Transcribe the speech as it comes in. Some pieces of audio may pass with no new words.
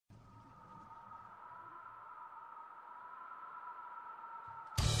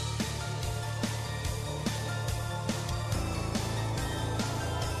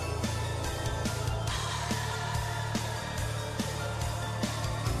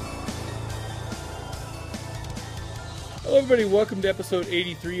Hello everybody, welcome to episode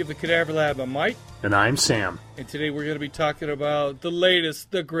 83 of the Cadaver Lab. I'm Mike. And I'm Sam. And today we're going to be talking about the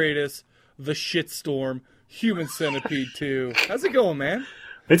latest, the greatest, the shitstorm, Human Centipede 2. How's it going, man?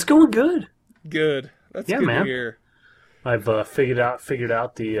 It's going good. Good. That's good man. to hear. I've figured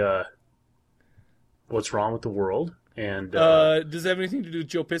out the what's wrong with the world. And does it have anything to do with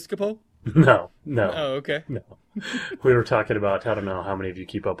Joe Piscopo? No. Oh, okay. No. We were talking about, I don't know how many of you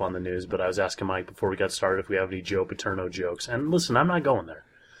keep up on the news, but I was asking Mike before we got started if we have any Joe Paterno jokes. And listen, I'm not going there.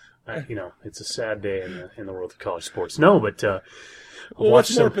 It's a sad day in the world of college sports. No, but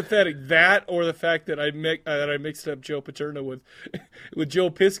what's more pathetic, that or the fact that I mixed up Joe Paterno with Joe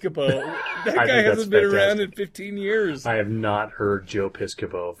Piscopo? That guy hasn't been around in 15 years. I have not heard Joe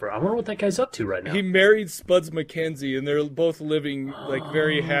Piscopo I wonder what that guy's up to right now. He married Spuds McKenzie, and they're both living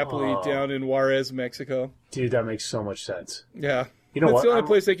very happily down in Juarez, Mexico. Dude, that makes so much sense. Yeah, you know that's what? the only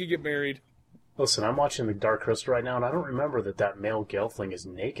place they could get married. Listen, I'm watching The Dark Crystal right now, and I don't remember that male Gelfling is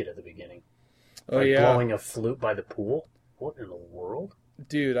naked at the beginning. Oh, yeah. Blowing a flute by the pool? What in the world?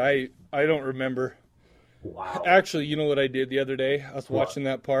 Dude, I don't remember. Wow. Actually, you know what I did the other day? I was watching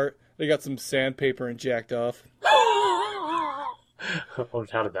that part. They got some sandpaper and jacked off. How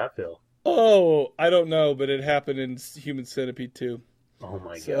did that feel? Oh, I don't know, but it happened in Human Centipede 2. Oh,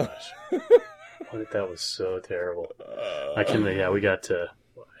 my gosh. That was so terrible. We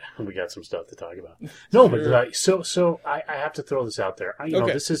got some stuff to talk about. No, sure. But so I have to throw this out there.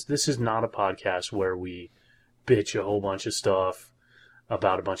 This is not a podcast where we bitch a whole bunch of stuff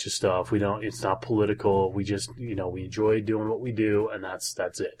about a bunch of stuff. We don't. It's not political. We just we enjoy doing what we do, and that's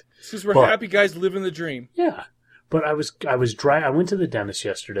it. Because we're happy guys living the dream. Yeah, but I went to the dentist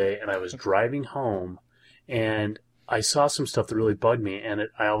yesterday, and I was driving home, and I saw some stuff that really bugged me, and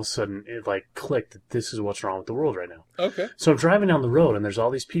I all of a sudden it clicked that this is what's wrong with the world right now. Okay. So I'm driving down the road, and there's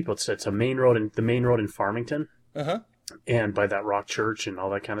all these people. It's the main road in Farmington. Uh-huh. And by that rock church and all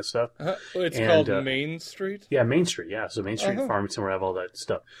that kind of stuff. Uh-huh. It's called Main Street? Yeah, Main Street, yeah. So Main Street in Farmington, where I have all that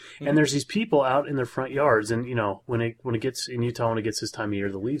stuff. Mm-hmm. And there's these people out in their front yards, and when it gets in Utah, when it gets this time of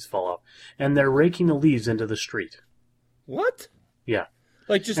year, the leaves fall off, and they're raking the leaves into the street. What? Yeah.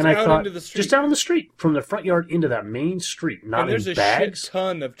 Into the street? Just out on the street, from the front yard into that main street, not in bags. And there's a shit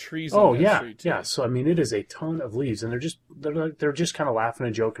ton of trees on that street, too. Yeah. So, it is a ton of leaves, and they're just kind of laughing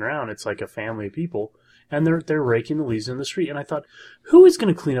and joking around. It's like a family of people, and they're raking the leaves in the street. And I thought, who is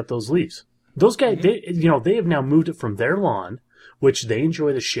going to clean up those leaves? Those guys, they have now moved it from their lawn, which they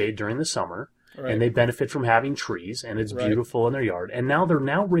enjoy the shade during the summer, right, and they benefit from having trees, and it's beautiful in their yard. And now they're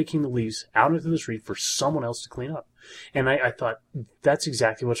raking the leaves out into the street for someone else to clean up. And I thought, that's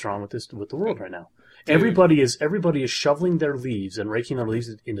exactly what's wrong with the world right now. Dude. Everybody is shoveling their leaves and raking their leaves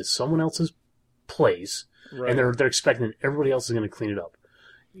into someone else's place, right, and they're expecting that everybody else is going to clean it up.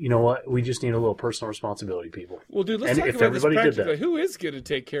 You know what? We just need a little personal responsibility, people. Well, dude, let's talk about this practically. Who is going to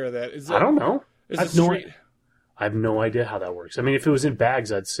take care of that? I don't know. I have no idea how that works. If it was in bags,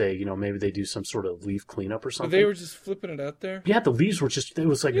 I'd say, maybe they do some sort of leaf cleanup or something. But they were just flipping it out there? Yeah, the leaves were it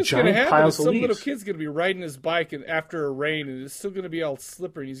was like giant piles of leaves. Some little kid's going to be riding his bike after a rain, and it's still going to be all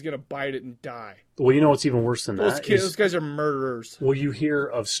slippery, and he's going to bite it and die. Well, you know what's even worse than that? Those guys are murderers. Well, you hear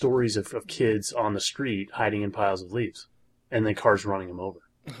of stories of kids on the street hiding in piles of leaves, and then cars running them over.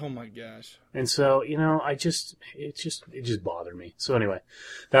 Oh my gosh. And so, it just bothered me. So anyway,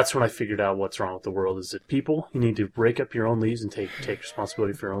 that's when I figured out what's wrong with the world is that people, you need to rake up your own leaves and take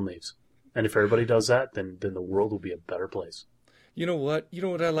responsibility for your own leaves. And if everybody does that, then the world will be a better place. You know what? You know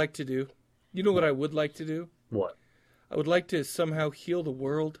what I like to do? You know what I would like to do? What? I would like to somehow heal the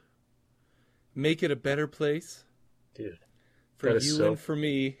world, make it a better place. Dude. For you and for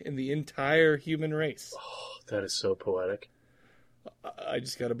me and the entire human race. Oh, that is so poetic. I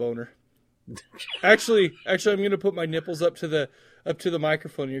just got a boner. Actually, I'm going to put my nipples up to the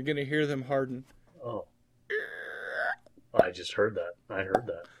microphone. You're going to hear them harden. Oh, I just heard that. I heard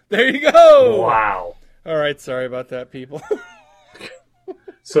that. There you go. Wow. All right, sorry about that, people.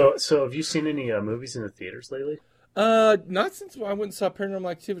 So have you seen any movies in the theaters lately? Not since I went and saw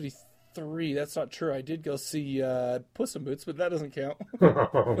Paranormal Activity 3. That's not true. I did go see Puss in Boots, but that doesn't count.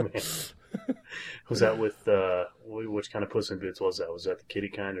 Oh man. Was that with which kind of Puss in Boots was that? Was that the kiddie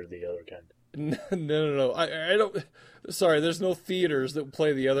kind or the other kind? No. I don't. Sorry, there's no theaters that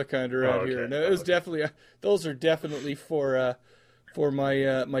play the other kind around here. No, it was definitely those are definitely for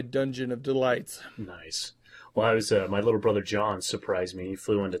my dungeon of delights. Nice. Well, I was my little brother John surprised me. He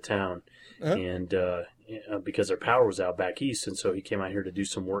flew into town, and because our power was out back east, and so he came out here to do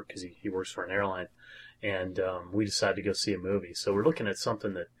some work because he works for an airline, and we decided to go see a movie. So we're looking at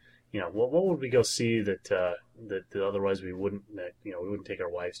something that. What would we go see that otherwise we wouldn't we wouldn't take our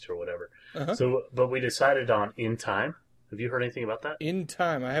wives to or whatever. Uh-huh. So, but we decided on In Time, Have you heard anything about that? In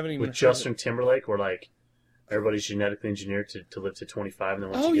Time. I haven't even With heard Justin Timberlake, where like everybody's genetically engineered to live to 25, and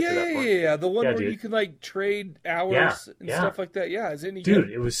then once you get to that point, yeah. The one where dude. you can like trade hours and stuff like that. Yeah, is it any dude,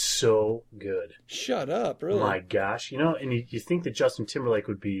 good? it was so good. Shut up, really? My gosh, and you think that Justin Timberlake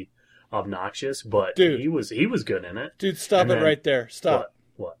would be obnoxious, but dude, he was good in it. Dude, stop it right there. Stop.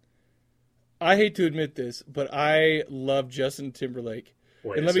 What? I hate to admit this, but I love Justin Timberlake.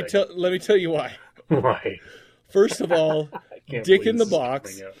 Wait and a let me tell you why. Why? First of all, Dick in the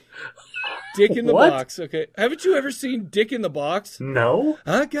Box. Dick in the Box, okay. Haven't you ever seen Dick in the Box? No.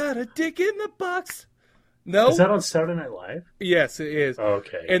 I got a Dick in the Box. No. Is that on Saturday Night Live? Yes, it is.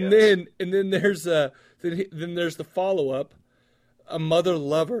 Okay. And then there's the follow-up, A Mother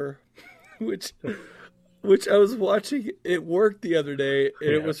Lover, which I was watching at work the other day,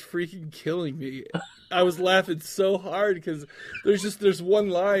 and it was freaking killing me. I was laughing so hard because there's one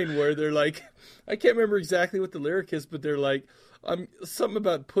line where they're like, I can't remember exactly what the lyric is, but they're like, something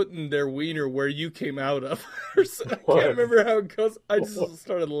about putting their wiener where you came out of. I can't remember how it goes. I just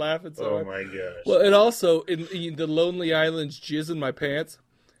started laughing so hard. Oh my gosh. Well, and also in the Lonely Island's "Jizz in My Pants,"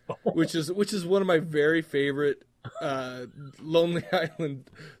 which is one of my very favorite Lonely Island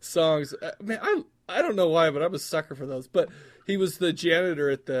songs. Man, I don't know why, but I'm a sucker for those. But he was the janitor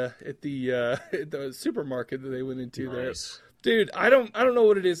at the supermarket that they went into there. Dude, I don't know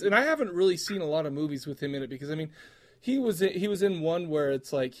what it is, and I haven't really seen a lot of movies with him in it because I mean, he was in one where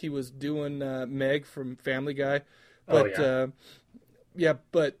it's like he was doing Meg from Family Guy, but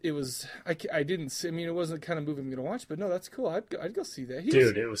but it was I didn't see, I mean, it wasn't the kind of movie I'm gonna watch, but no, that's cool. I'd go see that.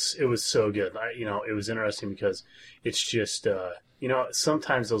 Dude, it was so good. It was interesting because it's just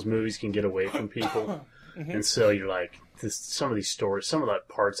sometimes those movies can get away from people. Mm-hmm. And so you're like, some of these stories, some of the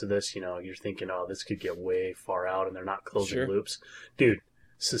parts of this, you're thinking, oh, this could get way far out, and they're not closing loops. Dude,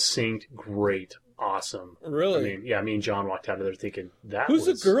 succinct, great, awesome. Really? I mean, me and John walked out of there thinking Who's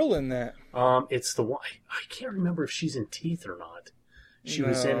the girl in that? It's the one. I can't remember if she's in Teeth or not. She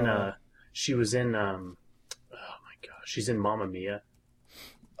was in. Oh my gosh, she's in Mamma Mia.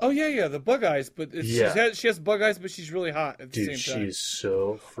 Oh yeah, the bug eyes, but she has bug eyes, but she's really hot at the same time. She's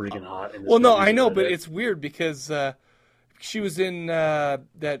so freaking hot. In this no, I know, but it's weird because she was in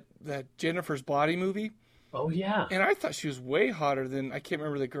that Jennifer's Body movie. Oh yeah, and I thought she was way hotter than, I can't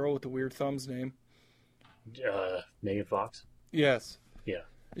remember the girl with the weird thumb's name. Megan Fox. Yes. Yeah.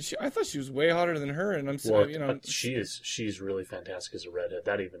 I thought she was way hotter than her, and she's really fantastic as a redhead.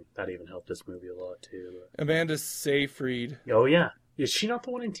 That even helped this movie a lot too. Amanda Seyfried. Oh yeah. Is she not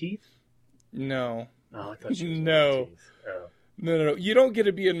the one in Teeth? No. Oh, I thought she was in Teeth. Oh. No. You don't get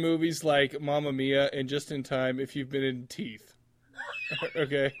to be in movies like Mamma Mia and Just in Time if you've been in Teeth.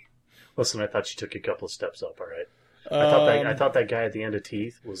 Okay? Listen, I thought she took a couple of steps up, all right? I thought that guy at the end of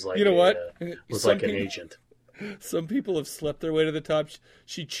Teeth was like an agent. Some people have slept their way to the top.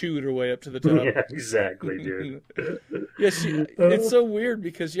 She chewed her way up to the top. Yeah, exactly, dude. It's so weird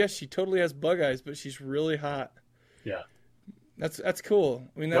because, she totally has bug eyes, but she's really hot. Yeah. That's cool.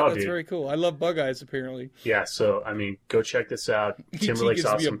 I mean, that's very cool. I love bug eyes, apparently. Yeah, so, I mean, go check this out. Timberlake's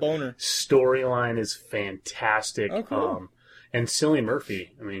awesome. Me a boner. Storyline is fantastic. Oh, cool. And Cillian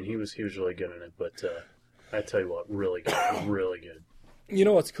Murphy, I mean, he was really good in it, but I tell you what, really good. Really good. You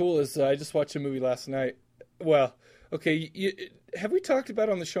know what's cool is I just watched a movie last night. Well, okay, have we talked about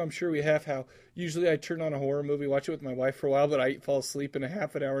on the show? I'm sure we have, how usually I turn on a horror movie, watch it with my wife for a while, but I fall asleep in a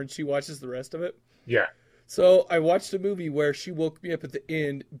half an hour and she watches the rest of it. Yeah. So I watched a movie where she woke me up at the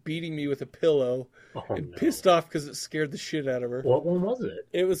end, beating me with a pillow, and pissed off because it scared the shit out of her. What one was it?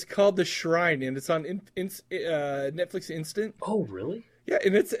 It was called The Shrine, and it's on Netflix Instant. Oh, really? Yeah,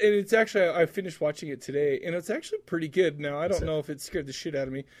 and it's actually, I finished watching it today, and it's actually pretty good. Now, I don't know if it scared the shit out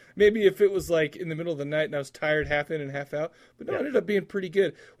of me. Maybe if it was like in the middle of the night and I was tired, half in and half out. But no, it ended up being pretty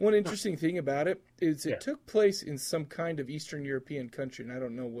good. One interesting thing about it is it took place in some kind of Eastern European country, and I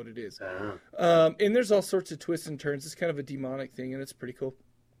don't know what it is. And there's all sorts of twists and turns. It's kind of a demonic thing, and it's pretty cool.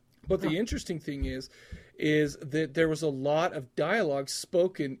 But the interesting thing is that there was a lot of dialogue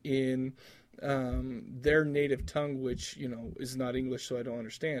spoken in their native tongue, which is not English, so I don't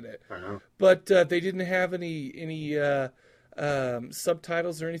understand it. But they didn't have any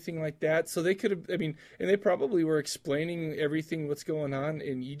subtitles or anything like that, so they could have. I mean, and they probably were explaining everything what's going on,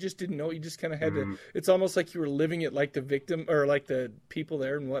 and you just didn't know. You just kind of had to. It's almost like you were living it like the victim or like the people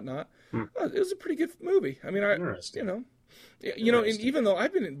there and whatnot. It was a pretty good movie. I mean, and even though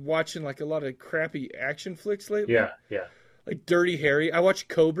I've been watching like a lot of crappy action flicks lately. Yeah. Like Dirty Harry. I watched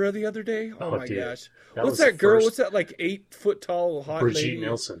Cobra the other day. Oh my gosh. What's that girl? What's that, like 8 foot tall hot Brigitte lady?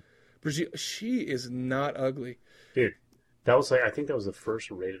 Nielsen. Brigitte. She is not ugly. Dude, that was I think that was the first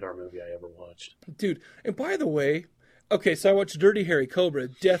rated R movie I ever watched. Dude, and by the way, okay, so I watched Dirty Harry, Cobra,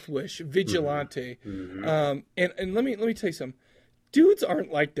 Death Wish, Vigilante, Mm-hmm. and let me tell you something. Dudes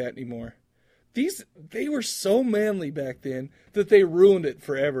aren't like that anymore. They were so manly back then that they ruined it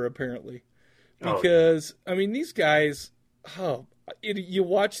forever. Apparently, Oh, because I mean these guys, you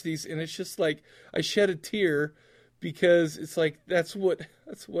watch these and it's just like I shed a tear because it's like that's what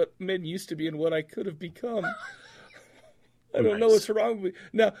men used to be and what I could have become. I don't know nice. what's wrong with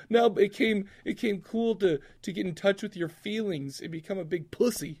me. Now it came cool to get in touch with your feelings and become a big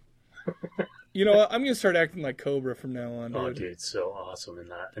pussy. You know what? I'm gonna start acting like Cobra from now on, dude. Oh, dude, so awesome in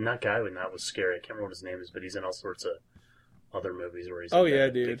that. And that guy in that was scary. I can't remember what his name is, but he's in all sorts of other movies where he's a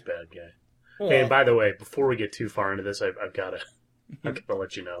big bad guy. Well, Hey, and by the way, before we get too far into this, I've got to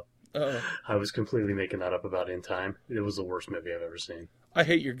let you know. uh-oh. I was completely making that up about In Time. It was the worst movie I've ever seen. I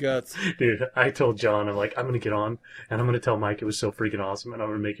hate your guts. Dude, I told John, I'm like, I'm going to get on, and I'm going to tell Mike it was so freaking awesome, and I'm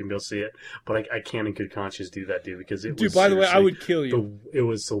going to make him go see it. But I can't in good conscience do that, dude, because it was Dude, by the way, I would kill you. it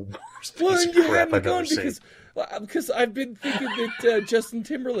was the worst Well, piece and of you crap had me I've going ever seen. because I've been thinking that Justin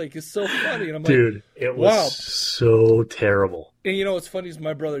Timberlake is so funny, and I'm like, Dude, it was wow. so terrible. And you know what's funny is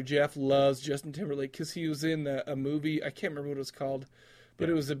my brother Jeff loves Justin Timberlake because he was in a movie. I can't remember what it was called, but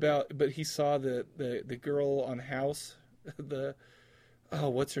it was about. But he saw the girl on House.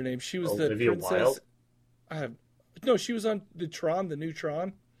 What's her name? She was the Olivia princess. Wilde? No, she was on the new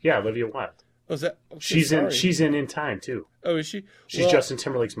Tron. Yeah, Olivia Wilde. Oh, is that? Okay, She's in Time too. Oh, is she? She's Justin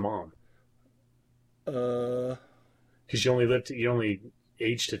Timberlake's mom. Uh. Because you only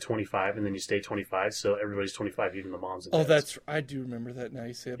age to 25, and then you stay 25, so everybody's 25, even the moms and dads. I do remember that now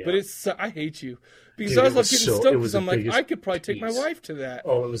you say it. Yeah. But I hate you. Because Dude, I was like getting stoked because I'm like, biggest I could probably take my piece. wife to that.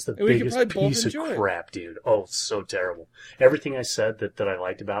 Oh, it was the And we could biggest probably both piece of enjoy it. crap, dude. Oh, it's so terrible. Everything I said that I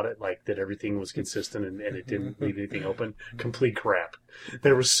liked about it, like that everything was consistent and it didn't leave anything open, complete crap.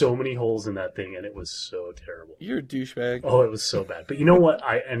 There were so many holes in that thing, and it was so terrible. You're a douchebag. Oh, it was so bad. But you know what?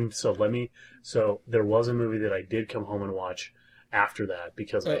 So there was a movie that I did come home and watch after that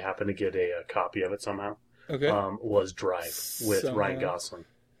because I happened to get a copy of it somehow. Okay. Was Drive with Ryan Gosling.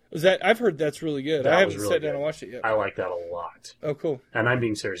 Was that? I've heard that's really good. I haven't sat down and watched it yet. I like that a lot. Oh, cool. And I'm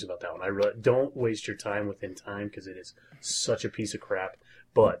being serious about that one. I really don't waste your time with In Time because it is such a piece of crap.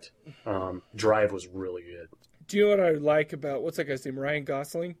 But Drive was really good. Do you know what I like about what's that guy's name? Ryan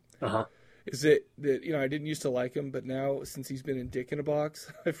Gosling. Uh-huh. Is that I didn't used to like him, but now since he's been in Dick in a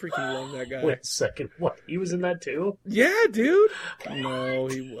Box, I freaking love that guy. Wait a second. What? He was in that too? Yeah, dude. No,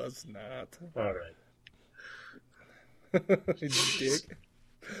 he was not. All right. Dick.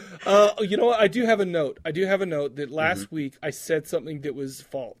 You know what? I do have a note. That last week I said something that was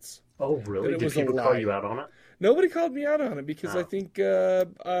false. Oh, really? Did people call you out on it? Nobody called me out on it because I think,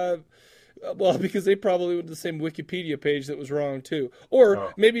 because they probably went to the same Wikipedia page that was wrong too.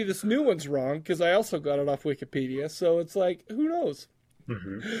 Or maybe this new one's wrong because I also got it off Wikipedia. So it's like, who knows?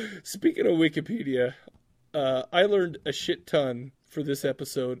 Mm-hmm. Speaking of Wikipedia, I learned a shit ton for this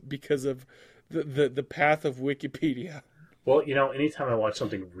episode because of the path of Wikipedia. Well, anytime I watch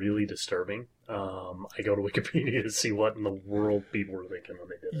something really disturbing, I go to Wikipedia to see what in the world people were thinking when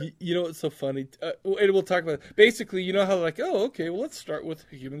they did it. You know what's so funny? And we'll talk about it. Basically, you know how let's start with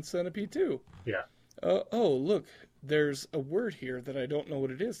Human Centipede 2. Yeah. Look, there's a word here that I don't know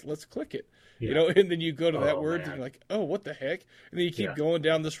what it is. Let's click it. Yeah. And then you go to that word man. and you're like, oh, what the heck? And then you keep going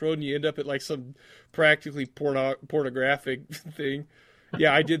down this road and you end up at like some practically pornographic thing.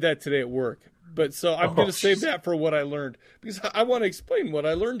 Yeah, I did that today at work. But so I'm going to save that for what I learned because I want to explain what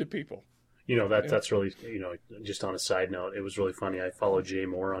I learned to people. That's really, just on a side note, it was really funny. I follow Jay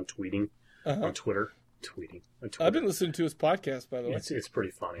Moore on on Twitter. I've been listening to his podcast, by the way. It's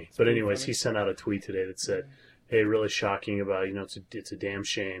pretty funny. But anyways, he sent out a tweet today that said, hey, really shocking about, it's a damn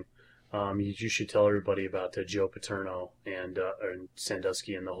shame. You should tell everybody about Joe Paterno and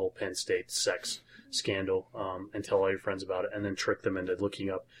Sandusky and the whole Penn State sex scandal and tell all your friends about it and then trick them into looking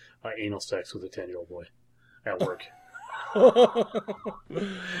up anal sex with a 10-year-old boy at work. Well,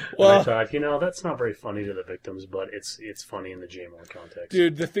 I thought, that's not very funny to the victims, but it's funny in the J Moore context.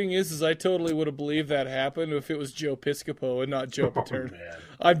 Dude, the thing is I totally would have believed that happened if it was Joe Piscopo and not Joe Paterno. Man.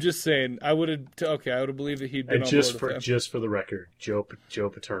 I'm just saying, I would have believed that he'd been and on just board with just for the record, Joe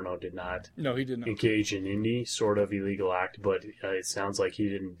Paterno did not. No, he did not engage in any sort of illegal act, but it sounds like he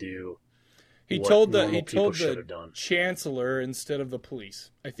didn't do. He told the chancellor instead of the police,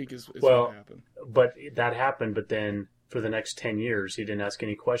 I think is what happened. But that happened, but then for the next 10 years, he didn't ask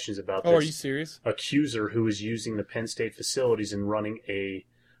any questions about this. Oh, are you serious? Accuser who was using the Penn State facilities and running it's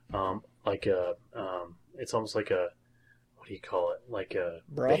almost like a, what do you call it? Like a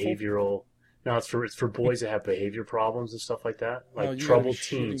brothel? behavioral, No, it's for boys that have behavior problems and stuff like that, Oh, like you gotta be troubled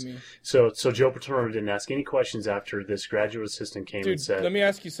shitting teens. me. So Joe Paterno didn't ask any questions after this graduate assistant came and Dude, said, let me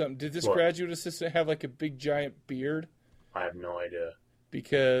ask you something. Did this "What? graduate assistant have like a big giant beard? I have no idea."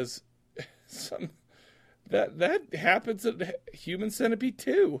 Because some that happens at Human Centipede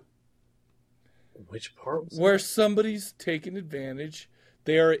 2, Which part was where somebody's taken advantage.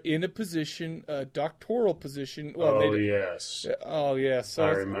 They are in a position, a doctoral position. Well, Oh, yes. Oh, yeah. So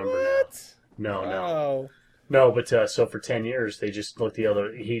I remember what? now. No. Oh. No, but so for 10 years, they just looked the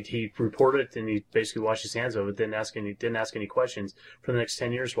other. He reported it and he basically washed his hands of it. Didn't ask any questions for the next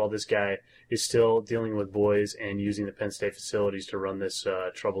 10 years while this guy is still dealing with boys and using the Penn State facilities to run this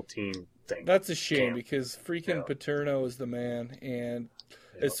troubled teen thing. That's a shame Camp. because freaking Paterno is the man, and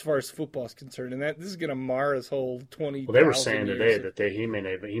Yeah. as far as football is concerned, and this is going to mar his whole 20. Well, they were saying today that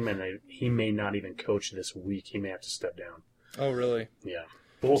he may not even coach this week. He may have to step down. Oh, really? Yeah.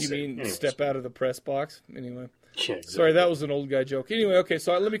 But we'll Do you see. mean Anyways. step out of the press box? Anyway. Yeah, exactly. Sorry, that was an old guy joke. Anyway, okay,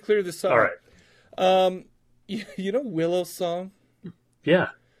 so let me clear this up. All right. You know Willow's song? Yeah.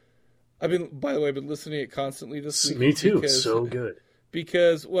 By the way, I've been listening to it constantly this week. Me too. Because, So good.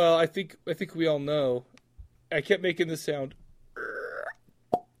 Because, well, I think we all know. I kept making this sound.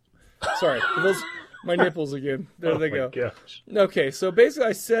 Sorry, my nipples again. There they go. Gosh. Okay, so basically,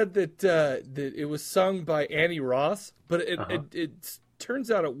 I said that it was sung by Annie Ross, but it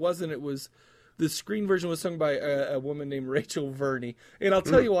turns out it wasn't. It was the screen version was sung by a woman named Rachel Verney, and I'll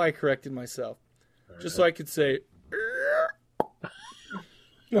tell you why I corrected myself, just so I could say.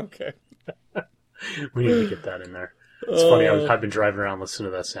 Okay. We need to get that in there. It's funny. I've been driving around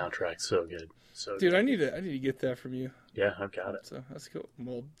listening to that soundtrack. So good. So dude, good. I need to get that from you. Yeah, I've got it. So that's cool.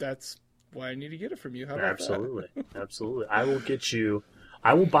 Well, that's why I need to get it from you. How about Absolutely. Absolutely. I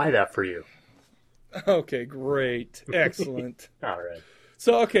will buy that for you. that? Okay, great. Excellent. All right.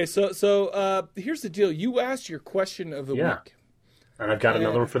 So here's the deal. You asked your question of the week. And I've got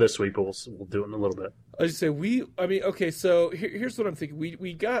another one for this week, but we'll do it in a little bit. I just say okay, so here's what I'm thinking.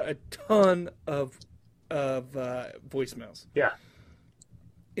 We got a ton of voicemails. Yeah.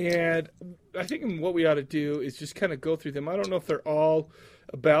 And I think what we ought to do is just kind of go through them. I don't know if they're all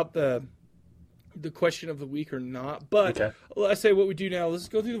about the question of the week or not, but I say what we do now. Let's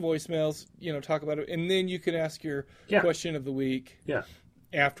go through the voicemails, talk about it, and then you can ask your question of the week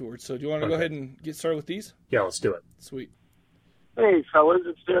afterwards. So do you want to go ahead and get started with these? Yeah, let's do it. Sweet. Hey, fellas,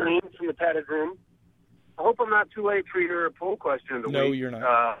 it's Darian from the padded room. I hope I'm not too late for your poll question of the week. No, you're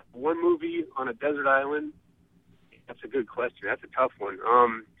not. One movie on a desert island. That's a good question. That's a tough one.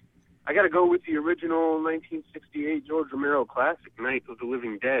 I got to go with the original 1968 George Romero classic, Night of the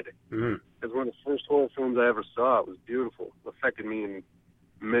Living Dead. Mm-hmm. It was one of the first horror films I ever saw. It was beautiful. It affected me in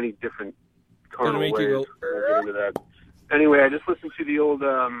many different carnal ways. We'll get into that. Anyway, I just listened to the old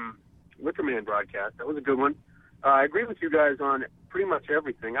Wicker Man broadcast. That was a good one. I agree with you guys on pretty much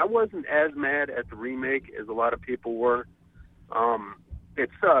everything. I wasn't as mad at the remake as a lot of people were. It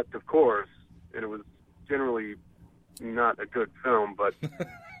sucked, of course, and it was generally not a good film, but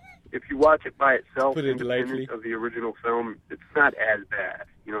if you watch it by itself, independent of the original film, it's not as bad.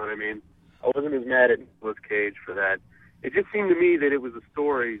 You know what I mean? I wasn't as mad at Nicolas Cage for that. It just seemed to me that it was a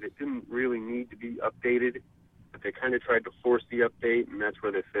story that didn't really need to be updated, but they kind of tried to force the update, and that's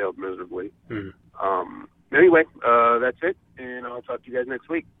where they failed miserably. Anyway, that's it, and I'll talk to you guys next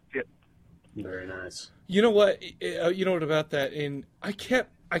week. Yeah. Very nice. You know what? You know what about that? And I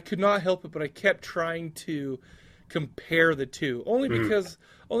could not help it, but I kept trying to compare the two, only because,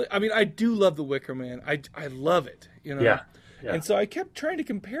 I do love The Wicker Man. I love it, Yeah. And so I kept trying to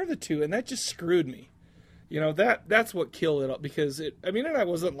compare the two, and that just screwed me. That's what killed it all, because and I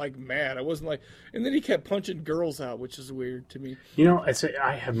wasn't like mad. I wasn't like, and then he kept punching girls out, which is weird to me. I say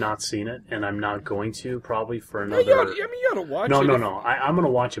I have not seen it, and I'm not going to probably for another. You ought to watch it. No. I'm going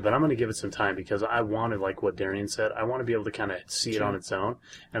to watch it, but I'm going to give it some time because I wanted, like what Darian said, I want to be able to kind of see it on its own,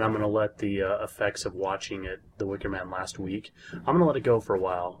 and I'm going to let the effects of watching it, The Wicker Man last week, I'm going to let it go for a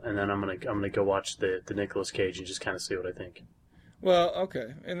while, and then I'm going to go watch the Nicolas Cage and just kind of see what I think. Well, okay,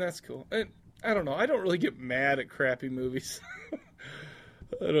 and that's cool. And I don't know. I don't really get mad at crappy movies.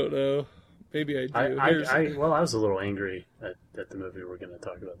 I don't know. Maybe I do. I was a little angry at the movie we're going to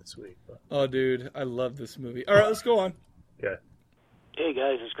talk about this week. But. Oh, dude, I love this movie. All right, let's go on. Yeah. Hey,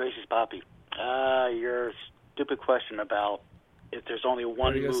 guys, it's Gracie's Poppy. Your stupid question about if there's only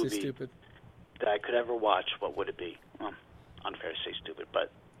one movie that I could ever watch, what would it be? Well, unfair to say stupid,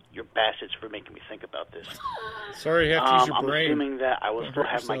 but you're bastards for making me think about this. Sorry, you have to use your brain. I'm assuming that I will still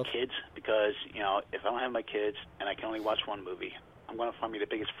have my kids because, if I don't have my kids and I can only watch one movie, I'm going to find me the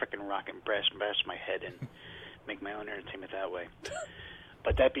biggest frickin' rock and bash my head and make my own entertainment that way.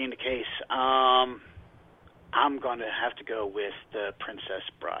 But that being the case, I'm going to have to go with The Princess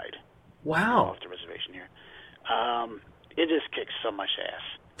Bride. Wow. Off the reservation here. It just kicks so much ass.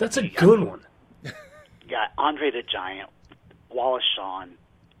 That's a good one. You got Andre the Giant, Wallace Shawn,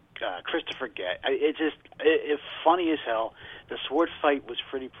 Christopher Guest. It's funny as hell. The sword fight was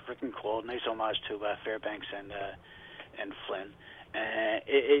pretty freaking cool. Nice homage to Fairbanks and Flynn.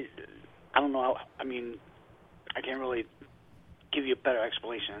 I don't know. I mean, I can't really give you a better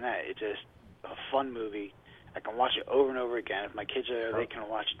explanation than that. It's just a fun movie. I can watch it over and over again. If my kids are there, they can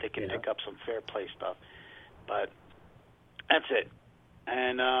watch it. They can pick up some fair play stuff. But that's it.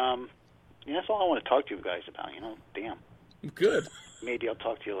 And that's all I want to talk to you guys about. Damn. Good. Maybe I'll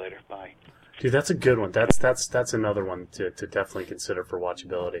talk to you later. Bye. Dude, that's a good one. That's another one to definitely consider for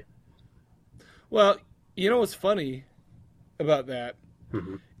watchability. Well, you know what's funny about that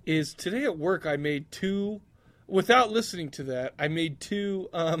is today at work I made two, without listening to that, I made two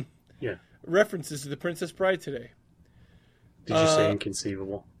references to The Princess Bride today. Did you say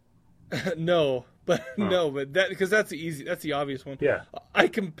inconceivable? No, but that because that's the obvious one. Yeah. I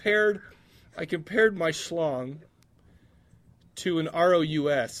compared my schlong to an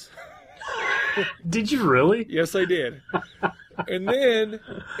ROUS. Did you really? Yes, I did. And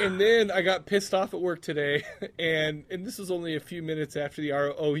then I got pissed off at work today, and this was only a few minutes after the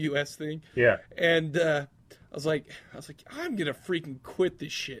ROUS thing. Yeah. And I was like, I'm gonna freaking quit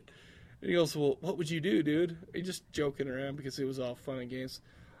this shit. And he goes, well, what would you do, dude? He's just joking around because it was all fun and games.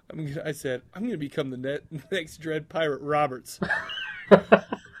 I said, I'm gonna become the next Dread Pirate Roberts.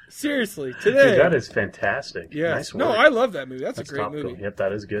 Seriously, today. Dude, that is fantastic. Yeah. Nice work. No, I love that movie. That's a great movie. Yep,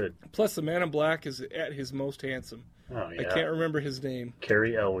 that is good. Plus, the Man in Black is at his most handsome. Oh, yeah. I can't remember his name.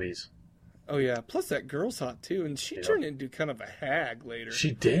 Carrie Elwes. Oh, yeah. Plus, that girl's hot, too. And she turned into kind of a hag later.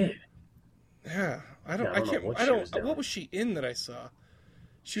 She did. Yeah. What was she in that I saw?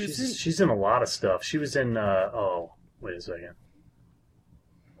 She's in a lot of stuff. She was in, wait a second.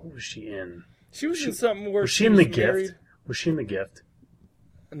 What was she in? She was in something where was she in The married. Gift? Was she in The Gift?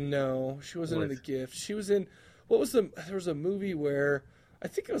 No, she wasn't in The Gift. She was in, there was a movie where, I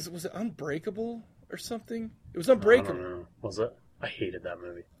think was it Unbreakable or something? It was Unbreakable. I don't know. Was it? I hated that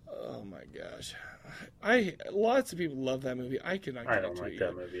movie. Oh my gosh. Lots of people love that movie. I don't like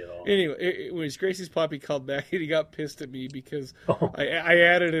that movie at all. Anyway, when Gracie's Poppy called back, he got pissed at me because I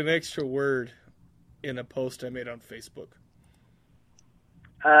added an extra word in a post I made on Facebook.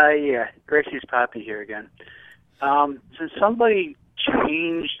 Yeah, Gracie's Poppy here again. Since somebody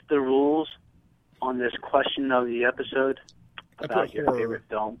changed the rules on this question of the episode about your favorite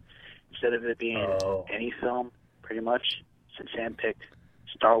film, instead of it being any film, pretty much, since Sam picked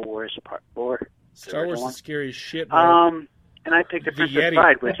Star Wars Part 4. Star Wars is scary as shit, bro. And I picked The Princess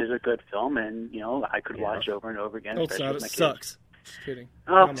Bride, which is a good film, and, I could watch over and over again. No, it's not. It sucks. Just kidding.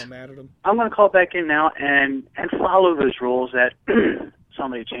 I'm mad at him. I'm going to call back in now and follow those rules that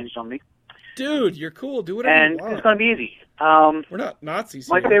somebody changed on me. Dude, you're cool. Do whatever you want. And it's going to be easy. We're not Nazis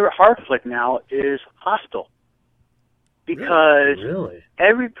My favorite horror flick now is Hostel. Because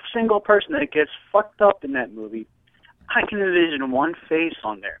every single person that gets fucked up in that movie, I can envision one face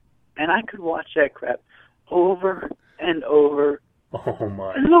on there. And I could watch that crap over and over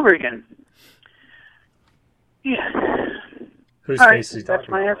and over again. Yeah. Whose All face is that's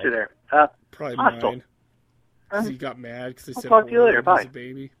my answer there. Probably Hostel. mine. Because he got mad because they said talk to you later. Bye. A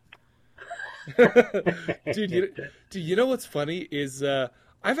baby. Dude, you know what's funny is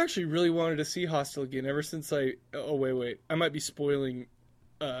I've actually really wanted to see Hostel again ever since wait. I might be spoiling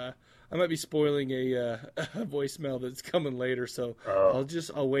a voicemail that's coming later, so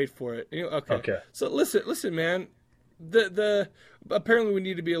I'll wait for it. Okay. So listen, man. The apparently we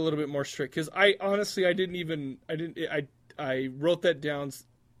need to be a little bit more strict because I wrote that down,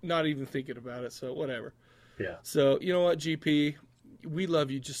 not even thinking about it. So whatever. Yeah. So you know what, GP, we love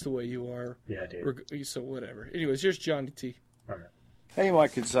you just the way you are. Yeah, dude. So whatever. Anyways, here's Johnny T. All right. Hey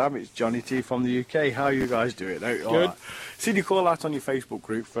Mike and Sam, it's Johnny T from the UK. How are you guys doing? Good. Right. Seen you call out on your Facebook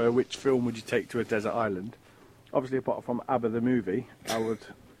group for which film would you take to a desert island. Obviously, apart from ABBA the movie,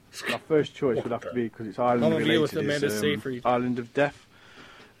 my first choice would have to be, because it's island related, is Island of Death.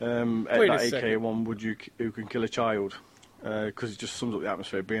 That AKA one, Who Can Kill a Child? Because it just sums up the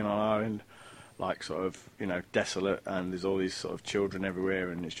atmosphere being on an island, like sort of desolate, and there's all these sort of children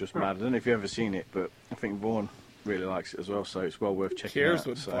everywhere, and it's just mad. I don't know if you've ever seen it, but I think Vaughan really likes it as well, so it's well worth checking out.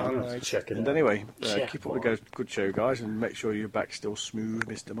 And anyway, keep up the good show, guys, and make sure your back's still smooth,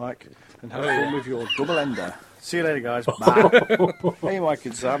 Mr. Mike, and have fun with your double ender. See you later, guys. Bye. Hey Mike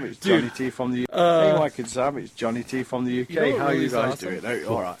and Sam, it's Johnny T from the Hey Mike and Sam, it's Johnny T from the UK. How are you guys doing?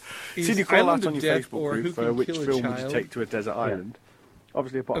 All right. Seen you call out on your Facebook group for which film would you take to a desert island.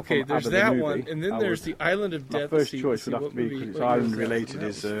 Obviously, apart okay, from there's ABBA that the movie, one, and then there's the Island of Death. My first choice would have to be, because it's Island related,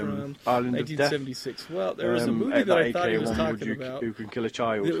 is Island of Death. 1976. Well, there was a movie that I thought he was talking about. Who Can Kill a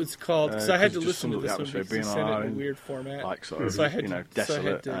Child? It was called, because I had to listen to this one because because he sent it in a weird format. Like sort of,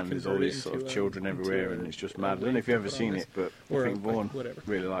 desolate, and there's all these sort of children everywhere, and it's just mad. I don't know if you've ever seen it, but I think Vaughan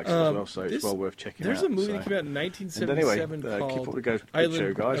really likes it as well, so it's well worth checking out. There's a movie that came out in 1977 called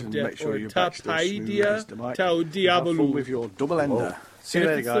Island of Death, or Tapadia Tau Diabolo. With your double ender. See you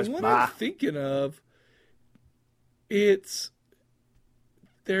later, guys. The one I'm thinking of, there's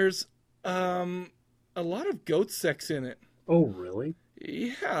a lot of goat sex in it. Oh, really?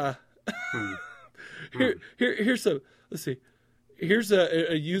 Yeah. Here's a, let's see. Here's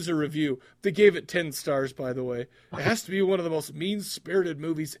a user review. They gave it 10 stars, by the way. It has to be one of the most mean-spirited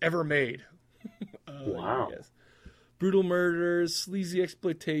movies ever made. Wow. Yes. Brutal murders, sleazy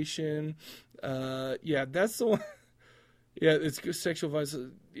exploitation. Yeah, that's the one. Yeah, it's sexual violence.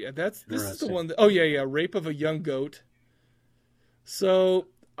 Yeah, this is the one. Rape of a young goat. So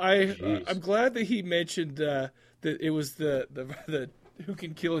I'm glad that he mentioned that it was the Who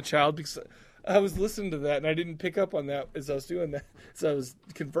Can Kill a Child, because I was listening to that and I didn't pick up on that as I was doing that. So I was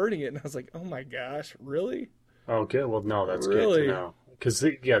converting it and I was like, oh my gosh, really? Oh, good. Well, no, that's good to know. Because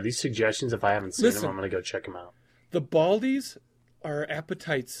these suggestions, if I haven't seen them, I'm going to go check them out. The Baldies, our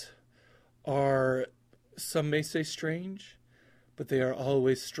appetites are, some may say, strange, but they are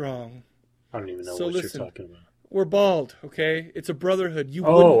always strong. I don't even know what you're talking about. We're bald, okay? It's a brotherhood. You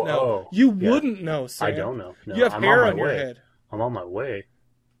wouldn't know. Wouldn't know, Sam. I don't know. No, you have hair on your head. I'm on my way.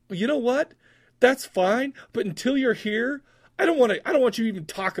 You know what? That's fine, but until you're here, I don't want you to even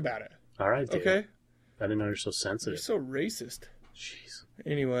talk about it. All right, dude. Okay? I didn't know you're so sensitive. You're so racist. Jeez.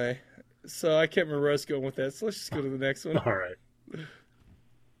 Anyway, so I can't remember where I was going with that, so let's just go to the next one. All right.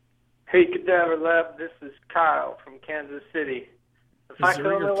 Hey, Cadaver Lab, this is Kyle from Kansas City. If I could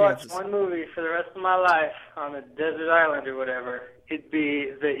only watch one movie for the rest of my life on a desert island or whatever, it'd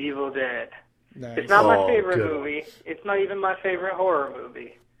be The Evil Dead. Nice. It's not my favorite movie. It's not even my favorite horror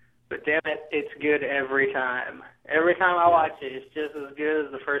movie. But damn it, it's good every time. Every time I watch it, it's just as good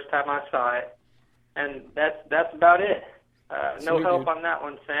as the first time I saw it. And that's about it. No help on that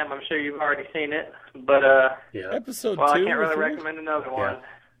one, Sam. I'm sure you've already seen it. But, Episode 2. I can't really recommend another one.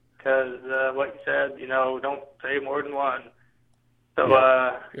 Because what you said, don't say more than one. So,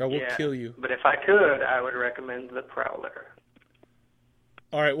 we'll kill you. But if I could, I would recommend The Prowler.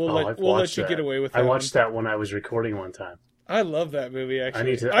 All right, we'll let you get away with that. I watched that when I was recording one time. I love that movie,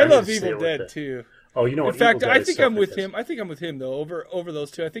 actually. I love Evil Dead, too. Oh, you know what? In fact, I think I'm with him. I think I'm with him, though, over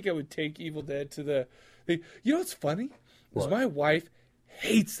those two. I think I would take Evil Dead to the you know what's funny? Is my wife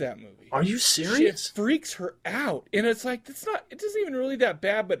hates that movie. Are you serious? It freaks her out. And it's like, it isn't even really that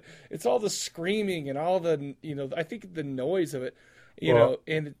bad, but it's all the screaming and all the, I think the noise of it,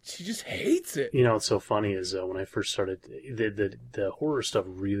 and she just hates it. You know, what's so funny is when I first started, the horror stuff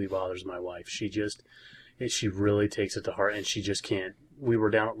really bothers my wife. She really takes it to heart, and she just can't. We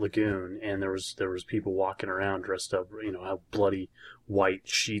were down at Lagoon, and there was people walking around dressed up, have bloody white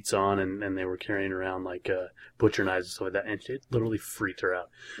sheets on, and they were carrying around like butcher knives and stuff like that, and it literally freaked her out.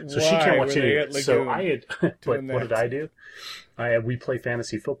 So she can't watch it. So I had, what did I do? We play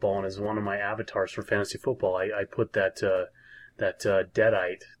fantasy football, and as one of my avatars for fantasy football, I put that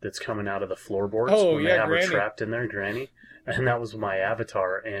deadite that's coming out of the floorboards when they have Granny. Her trapped in there, Granny. And that was my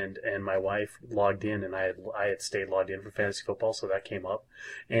avatar, and my wife logged in, and I had stayed logged in for fantasy football, so that came up,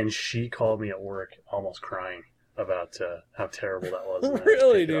 and she called me at work almost crying about how terrible that was.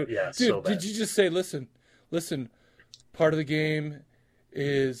 Really, dude? Yeah, dude, so bad. Did you just say, listen, part of the game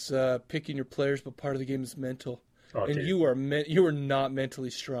is picking your players, but part of the game is mental. Oh, and dude. you are not mentally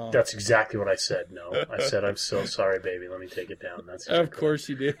strong. That's exactly what I said. No, I said, I'm so sorry, baby. Let me take it down. That's exactly of course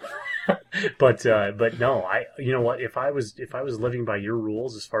you did. But no, you know what? If I was living by your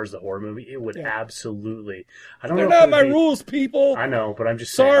rules as far as the horror movie, it would absolutely. They're not my rules, people. I know, but I'm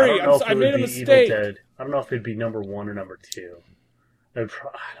just sorry. saying. I made a mistake. Evil Dead. I don't know if it'd be number 1 or number 2. I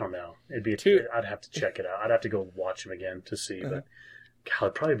don't know. It'd be 2. I'd have to check it out. I'd have to go watch them again to see. But God,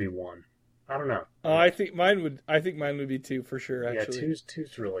 it'd probably be 1. I don't know. I think mine would be 2 for sure. Actually, yeah,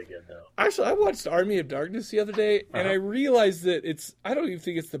 two's really good though. Actually, I watched Army of Darkness the other day, and I realized that I don't even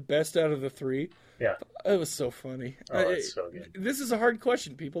think it's the best out of the 3. Yeah, it was so funny. Oh, it's so good. This is a hard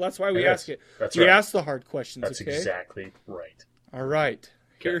question, people. That's why we ask it. That's we right. ask the hard questions. That's okay? exactly right. All right.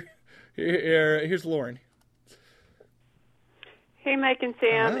 Here's Lauren. Hey, Mike and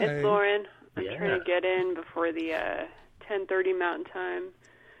Sam. Hi. It's Lauren. I'm trying to get in before the 10:30 Mountain Time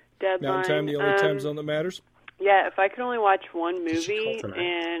deadline. Mountain Time, the only time zone that matters? Yeah, if I could only watch one movie,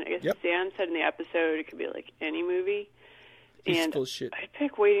 and I guess Dan said in the episode it could be like any movie, And shit. I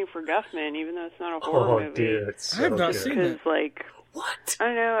pick Waiting for Guffman, even though it's not a horror movie. Dude, it's so I have not seen it. Because, what? I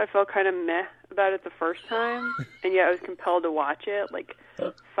don't know, I felt kind of meh about it the first time, and yet I was compelled to watch it,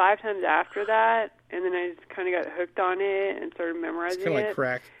 5 times after that, and then I just kind of got hooked on it and started memorizing it's kind of it. like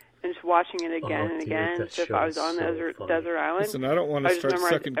crack. And just watching it again and again. So if I was on the desert island, listen, I don't want to start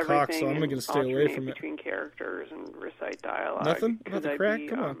sucking cock, so I'm going to stay away from it. Between characters and recite dialogue. Nothing about the crack.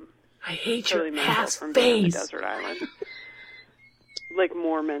 Come on. I hate totally your ass from face. Being on the desert island.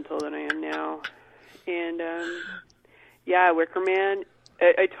 More mental than I am now. And yeah, Wicker Man.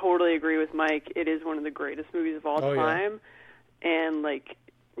 I totally agree with Mike. It is one of the greatest movies of all time. Yeah. And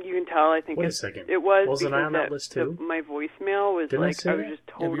you can tell, I think Wait a second. It was Wasn't I on that list too? My voicemail was I was just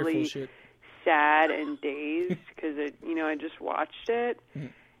totally sad and dazed because I just watched it,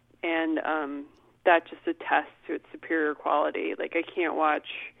 and that just attests to its superior quality. I can't watch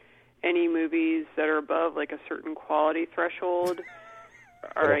any movies that are above a certain quality threshold,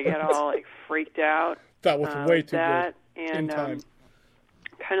 or I get all freaked out. That was way too good. And in time.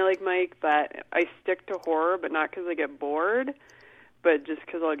 Kind of like Mike, but I stick to horror, but not because I get bored. But just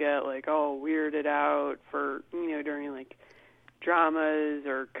because I'll get all weirded out for during dramas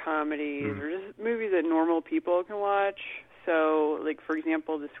or comedies or just movies that normal people can watch. So for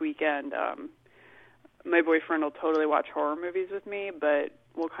example, this weekend, my boyfriend will totally watch horror movies with me, but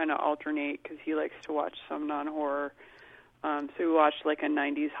we'll kind of alternate because he likes to watch some non-horror. So we watched a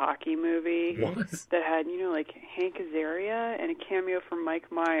 90s hockey movie that had Hank Azaria and a cameo from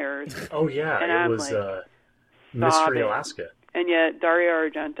Mike Myers. Oh yeah, and it I'm, was Mystery Alaska. And yet Dario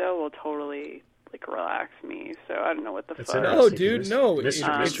Argento will totally relax me. So I don't know what the fuck. No, dude, no. Mystery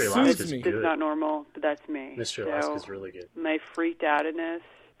Alaska is good. It's not normal, but that's me. Mystery Alaska is really good. My freaked outedness,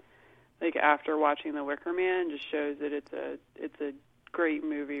 after watching The Wicker Man, just shows that it's a great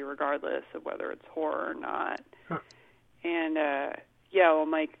movie regardless of whether it's horror or not. Huh. And well,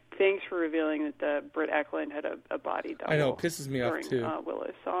 Mike, thanks for revealing that the Britt Eklund had a body double. I know, it pisses me off too.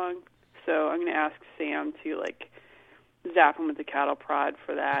 Willow's song. So I'm going to ask Sam to zap him with the cattle prod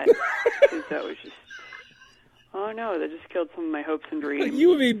for that, because that was just, oh no, that just killed some of my hopes and dreams.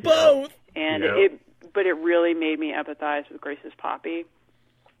 You and me both. And it really made me empathize with Grace's Poppy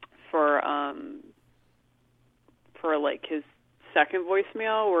for his second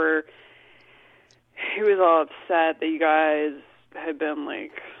voicemail where he was all upset that you guys had been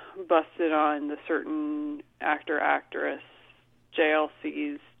busted on the certain actress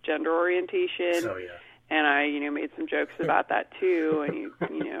JLC's gender orientation. Oh yeah. And I, made some jokes about that too. And he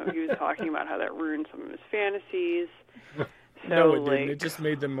was talking about how that ruined some of his fantasies. So, no, it didn't. It just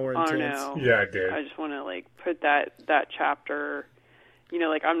made them more intense. No. Yeah, it did. I just want to put that chapter.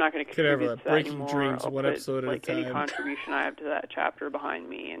 I'm not going to contribute to that Breaking anymore. Dreams, I'll one put, episode at a time. Any contribution I have to that chapter behind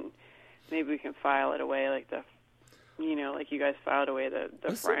me, and maybe we can file it away you guys filed away the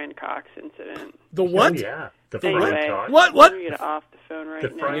Brian Cox incident. The what? Oh, yeah. The Brian Cox. What? I'm going to get off the phone right now.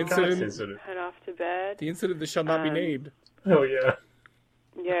 now. The Brian Cox incident. Head off to bed. The incident that shall not be named. Oh, yeah.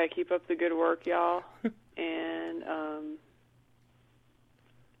 Yeah, keep up the good work, y'all. And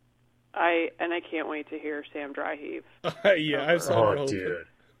I can't wait to hear Sam Dryheave. Yeah, I saw Oh, dude.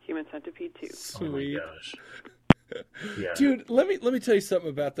 Human Centipede 2. Sweet. Oh, my gosh. Yeah. Dude, let me tell you something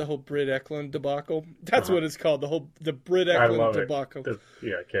about the whole Britt Eklund debacle. That's what it's called, the Britt Eklund debacle. Okay,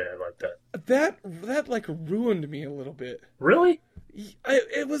 I like that. That ruined me a little bit. Really?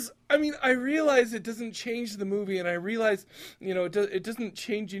 I realize it doesn't change the movie, and I realize, it doesn't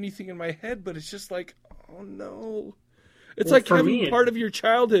change anything in my head, but it's just oh no. It's like having part of your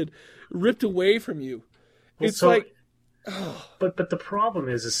childhood ripped away from you. But the problem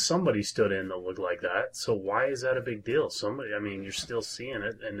is somebody stood in that looked like that. So why is that a big deal? You're still seeing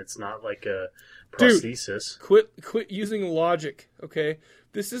it, and it's not like a prosthesis. Dude, quit using logic, okay?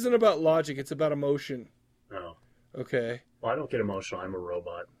 This isn't about logic. It's about emotion. Oh. Okay. Well, I don't get emotional. I'm a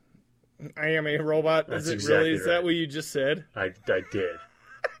robot. I am a robot. That's is it exactly really? Is that what you just said? I did.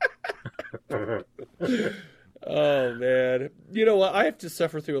 Oh man. You know what? I have to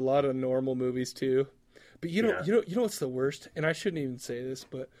suffer through a lot of normal movies too. But you know what's the worst? And I shouldn't even say this,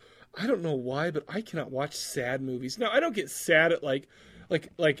 but I don't know why, but I cannot watch sad movies. Now, I don't get sad at like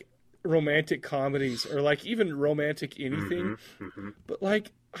romantic comedies or even romantic anything. But I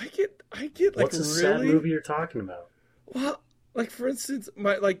get what's a sad movie you're talking about? Well, for instance,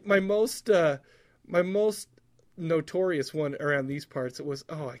 my most notorious one around these parts, it was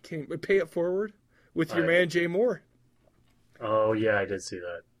Pay It Forward with your man Jay Moore. Oh yeah, I did see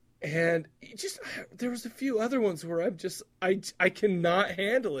that. And there was a few other ones where I cannot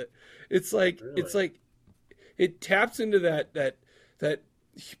handle it. It's like really? it taps into that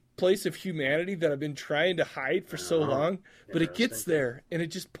place of humanity that I've been trying to hide for so long, but it gets there and it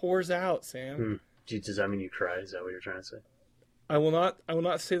just pours out, Sam. Does that mean you cry? Is that what you're trying to say? I will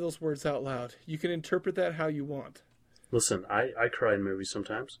not say those words out loud. You can interpret that how you want. Listen, I cry in movies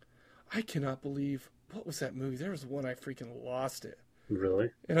sometimes. I cannot believe, what was that movie? There was one I freaking lost it.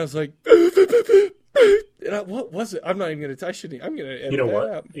 Really? And I was like, what was it? I'm not even going to, I'm going to edit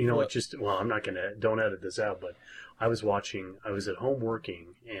that out. You know what? I'm not going to, don't edit this out, but I was at home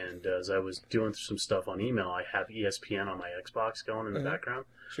working, and as I was doing some stuff on email, I have ESPN on my Xbox going in the background.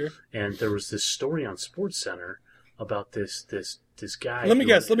 Sure. And there was this story on SportsCenter about this guy. Let me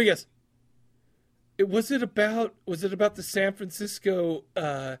guess. Was it about the San Francisco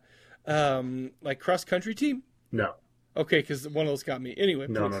like cross country team? No. Okay, because one of those got me. Anyway,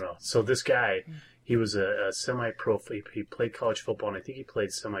 No. So this guy, he was a semi-pro. He played college football, and I think he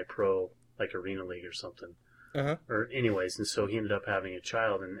played semi-pro, like Arena League or something. Or anyways, and so he ended up having a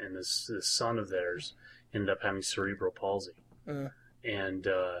child, and this son of theirs ended up having cerebral palsy. And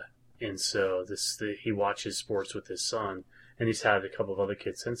so he watches sports with his son, and he's had a couple of other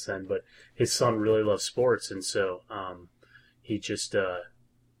kids since then. But his son really loves sports, and so he just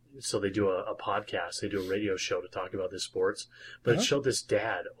so they do a podcast, they do a radio show to talk about this sports. But it showed this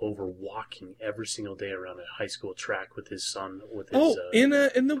dad over walking every single day around a high school track with his son with his in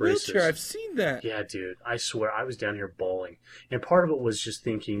the braces. wheelchair. I've seen that. Yeah, dude. I swear, I was down here bawling, and part of it was just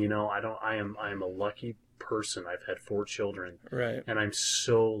thinking, I am a lucky person. I've had 4 children, right? And I'm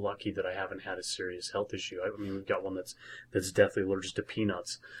so lucky that I haven't had a serious health issue. I mean, we've got one that's deathly allergic to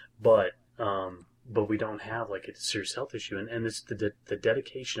peanuts, but we don't have like a serious health issue. And it's the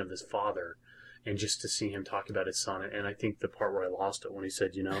dedication of this father, and just to see him talk about his son. And I think the part where I lost it when he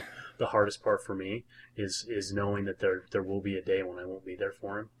said, the hardest part for me is knowing that there will be a day when I won't be there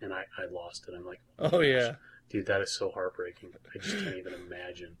for him, and I lost it. I'm like, oh yeah. Dude, that is so heartbreaking. I just can't even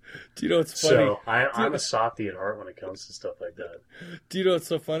imagine. Do you know what's funny? So I'm a softie at heart when it comes to stuff like that. Do you know what's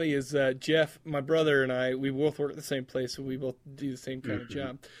so funny is Jeff, my brother, and I, we both work at the same place, so we both do the same kind of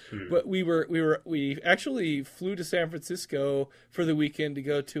job. But we actually flew to San Francisco for the weekend to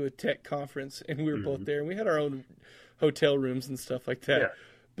go to a tech conference, and we were both there, and we had our own hotel rooms and stuff like that. Yeah.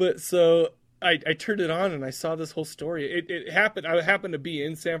 But so I turned it on and I saw this whole story. It happened. I happened to be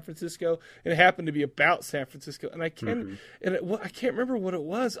in San Francisco, and it happened to be about San Francisco. And I can't remember what it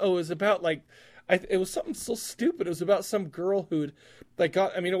was. Oh, it was about it was something so stupid. It was about some girl who'd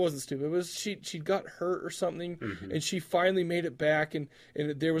it wasn't stupid. It was she got hurt or something, and she finally made it back. And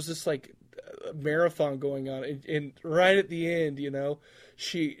there was this marathon going on, and right at the end,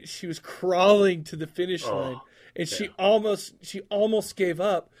 she was crawling to the finish line. And she almost gave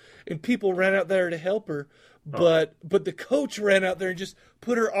up, and people ran out there to help her, but the coach ran out there and just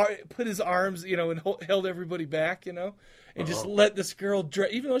put his arms, and held everybody back, and just let this girl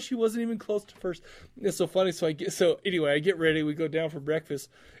even though she wasn't even close to first. It's so funny. So I get ready. We go down for breakfast,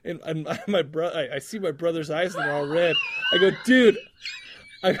 and I see my brother's eyes and they're all red. I go, dude.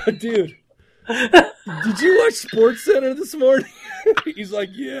 Did you watch SportsCenter this morning? He's like,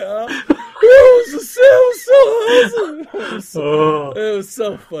 yeah. It was so awesome. It was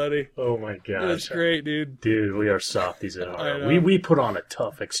so funny. Oh my gosh. It was great, dude. Dude, we are softies at heart. We put on a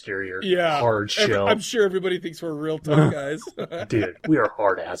tough exterior. Yeah. Hard shell. I'm sure everybody thinks we're real tough guys. Dude, we are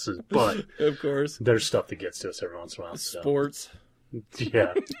hard asses, but of course there's stuff that gets to us every once in a while. Sports. So.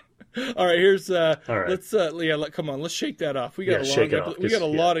 Yeah. All right, here's all right. Let's come on, let's shake that off. We got a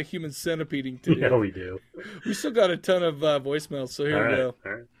lot of human centipeding to do. Yeah, we do. We still got a ton of voicemails, so here we go.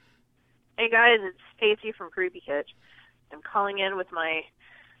 All right. Hey guys, it's Stacy from Creepy Kitch. I'm calling in with my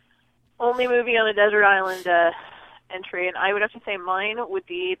only movie on a desert island entry, and I would have to say mine would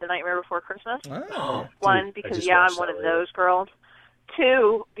be The Nightmare Before Christmas. Oh, one, because I'm one of those girls.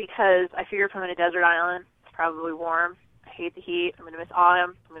 2, because I figure if I'm in a desert island, it's probably warm. I hate the heat. I'm going to miss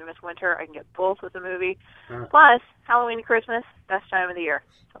autumn. I'm going to miss winter. I can get both with the movie. Plus, Halloween and Christmas, best time of the year.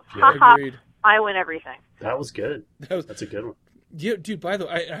 So, agreed. I win everything. That was good. That's a good one. Yeah, dude, by the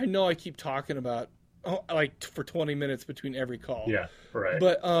way, I know I keep talking about, for 20 minutes between every call. Yeah, right.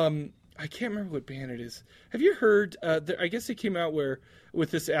 But I can't remember what band it is. Have you heard, I guess it came out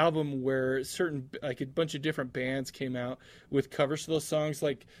with this album where a bunch of different bands came out with covers to those songs.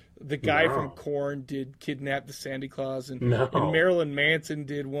 Like the guy from Korn did Kidnap the Santa Claus, and Marilyn Manson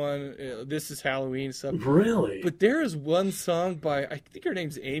did one, This Is Halloween stuff. Really? But there is one song by, I think her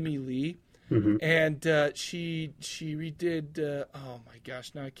name's Amy Lee. And she redid, oh my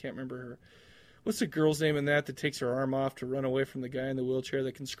gosh, now I can't remember her. What's the girl's name in that takes her arm off to run away from the guy in the wheelchair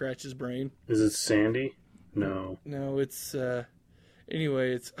that can scratch his brain? Is it Sandy? No. No, it's,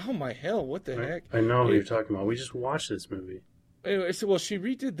 anyway, it's, oh my hell, what the heck? I know who you're talking about. We just watched this movie. Anyway, so she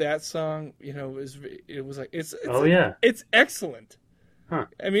redid that song. You know, it was like it's it's excellent. Huh.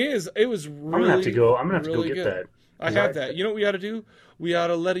 I mean, it was really. I'm gonna have to go. I'm gonna have to go get good. that. I have that. You know what we ought to do? We ought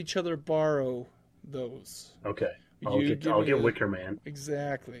to let each other borrow those. Okay. I'll get Wicker Man.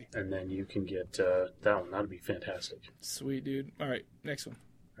 Exactly. And then you can get that one. That'd be fantastic. Sweet, dude. All right, next one.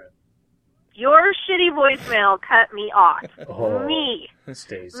 Your shitty voicemail cut me off. Oh, me.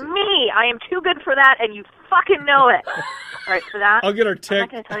 Stacey. Me. I am too good for that, and you fucking know it. All right, for that, I'll get our tech.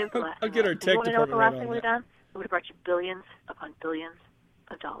 I'm not going to tell you the last I'll get our tech department. You want to know what the last thing would have done? It would have brought you billions upon billions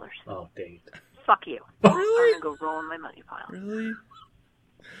of dollars. Oh, dang it. Fuck you. Really? I'm going to go roll in my money pile. Really?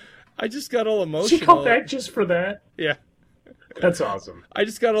 I just got all emotional. She called back just for that? Yeah. That's awesome. I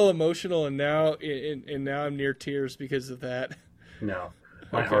just got all emotional, and now now I'm near tears because of that. No.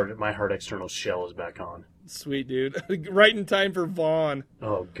 My heart external shell is back on. Sweet, dude. Right in time for Vaughn.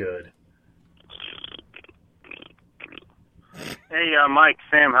 Oh, good. Hey, Mike,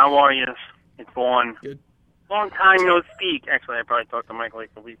 Sam, how are you? It's Vaughn. Good. Long time no speak. Actually, I probably talked to Mike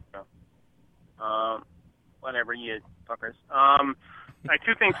like a week ago. Whatever, you fuckers. I have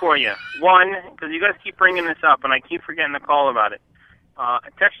two things for you. One, because you guys keep bringing this up, and I keep forgetting to call about it.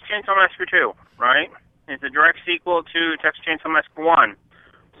 Texas Chainsaw Massacre 2, right? It's a direct sequel to Texas Chainsaw Massacre 1.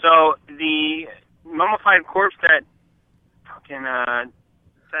 So the mummified corpse that fucking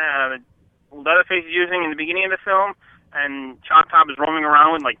Leatherface is using in the beginning of the film, and Chop Top is roaming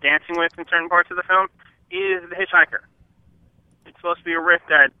around with, like, dancing with in certain parts of the film, is the hitchhiker. It's supposed to be a riff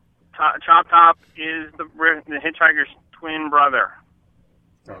that Chop Top is the hitchhiker's twin brother.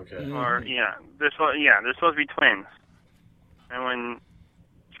 Okay. Or they're supposed to be twins. And when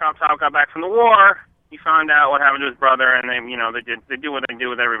Chop Top got back from the war, he found out what happened to his brother, and they do what they do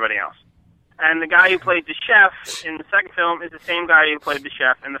with everybody else. And the guy who played the chef in the second film is the same guy who played the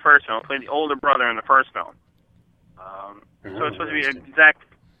chef in the first film. Played the older brother in the first film. So it's supposed to be an exact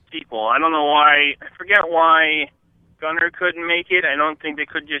sequel. I don't know why. I forget why Gunnar couldn't make it. I don't think they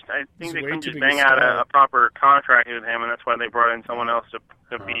could just. I think they couldn't just bang out a proper contract with him, and that's why they brought in someone else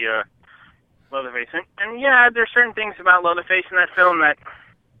to be Leatherface. And yeah, there's certain things about Leatherface in that film that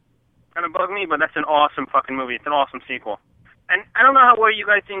kind of bug me, but that's an awesome fucking movie. It's an awesome sequel. And I don't know where you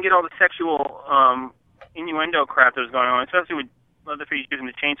guys didn't get all the sexual innuendo crap that was going on, especially with Leatherface using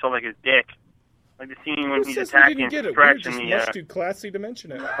the chainsaw like his dick. Like the scene when he's attacking Stretch and the... much too classy to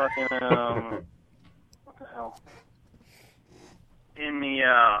mention it. Fucking, what the hell? In the,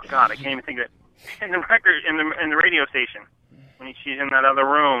 God, I can't even think of it. In the record, in the radio station, when she's in that other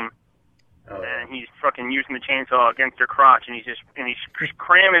room, and he's fucking using the chainsaw against her crotch, and he's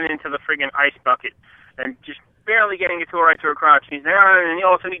cramming it into the friggin' ice bucket, and just barely getting it to her right to her crotch. And he's there, and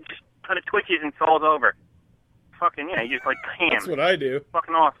all of a sudden he just kind of twitches and falls over. Fucking, yeah, he just like, bam. That's what I do.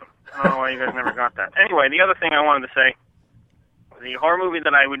 Fucking awesome. I don't know why you guys never got that. Anyway, the other thing I wanted to say, the horror movie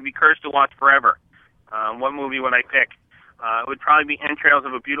that I would be cursed to watch forever, what movie would I pick? It would probably be Entrails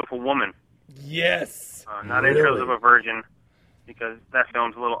of a Beautiful Woman. Yes. Not really? Entrails of a Virgin, because that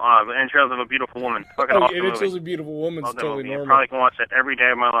film's a little odd, but Entrails of a Beautiful Woman. Fucking awesome movie. Entrails of a Beautiful Woman's totally normal. I probably can watch that every day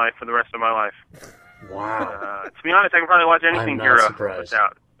of my life for the rest of my life. Wow. To be honest, I can probably watch anything Gira puts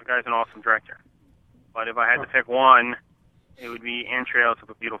out. The guy's an awesome director. But if I had to pick one, it would be Entrails of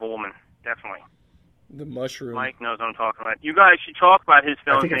a Beautiful Woman. Definitely. The Mushroom. Mike knows what I'm talking about. You guys should talk about his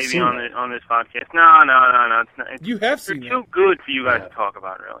films maybe on this podcast. No. You have seen them. They're too good for you guys to talk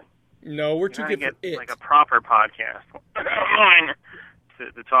about, really. No, we're too good for it. Like a proper podcast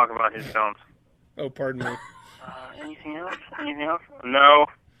to talk about his films. Oh, pardon me. Anything else? No.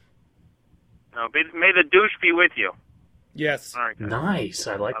 May the douche be with you. Yes. All right, nice.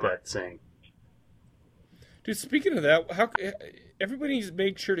 I like that saying. Dude, speaking of that, everybody needs to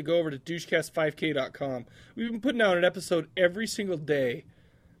make sure to go over to douchecast5k.com. We've been putting out an episode every single day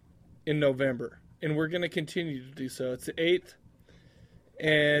in November, and we're going to continue to do so. It's the 8th,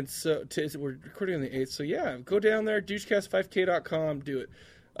 and so we're recording on the 8th. So, yeah, go down there, douchecast5k.com, do it.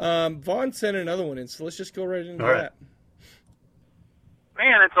 Vaughn sent another one in, so let's just go right into that.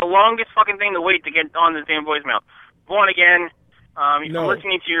 Man, it's the longest fucking thing to wait to get on this damn voicemail. Vaughn again. I'm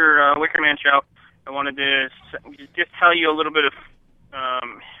listening to your Wicker Man show. I wanted to just tell you a little bit of, I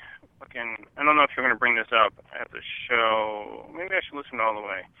don't know if you're going to bring this up at the show. Maybe I should listen all the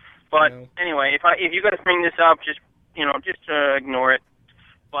way. But anyway, if you guys bring this up, just ignore it.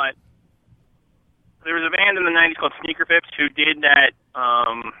 But there was a band in the 90s called Sneaker Pips who did that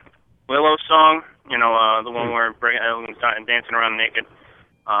Willow song, the one where everyone's dancing around naked.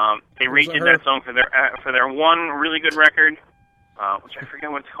 They redid that song for their one really good record, which I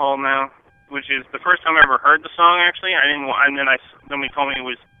forget what it's called now. Which is the first time I ever heard the song. Actually, I didn't. And then somebody told me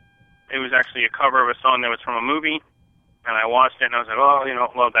it was actually a cover of a song that was from a movie. and I watched it, and I was like, oh,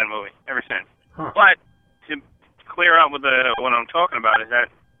 love that movie ever since. Huh. But to clear up with what I'm talking about is that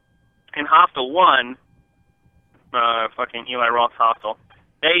in Hostel 1, fucking Eli Roth's Hostel,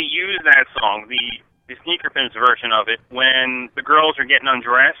 they use that song, the Sneaker Pimps version of it, when the girls are getting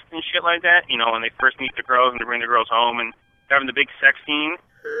undressed and shit like that. When they first meet the girls and they bring the girls home and they're having the big sex scene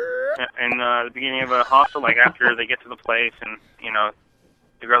in the beginning of a hostel, like after they get to the place and,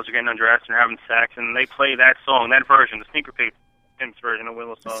 the girls are getting undressed and having sex, and they play that song, that version, the Sneaker Pimps version of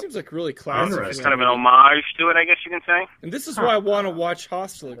Willow's song. It seems like really classic. It's kind of an homage to it, I guess you can say. And this is why I want to watch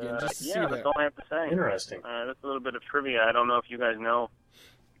Hostel again, just to see that. That's all I have to say. Interesting. That's a little bit of trivia. I don't know if you guys know.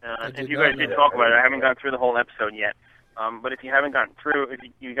 If you guys did talk about it, I haven't gone through the whole episode yet. But if you haven't gotten through, if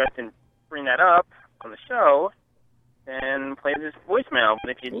you guys didn't bring that up on the show, then play this voicemail.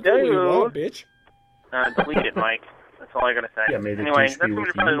 But if you bitch. Delete it, Mike. That's all I gotta say. Yeah, anyway, that's going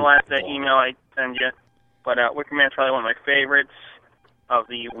to be the last email I send you. But Wicker Man's probably one of my favorites of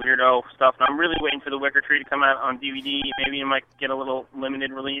the weirdo stuff. And I'm really waiting for the Wicker Tree to come out on DVD. Maybe it might get a little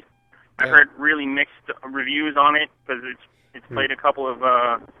limited release. I've heard really mixed reviews on it because it's played a couple of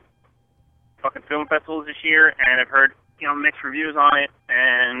fucking film festivals this year, and I've heard mixed reviews on it.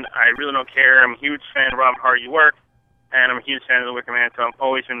 And I really don't care. I'm a huge fan of Robert Hardy's work, and I'm a huge fan of the Wicker Man. So I've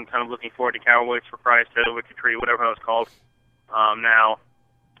always been kind of looking forward to Cowboys for Christ or the Wicker Tree, whatever it was called. Now,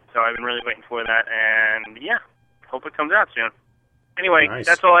 so I've been really waiting for that, and yeah, hope it comes out soon. Anyway,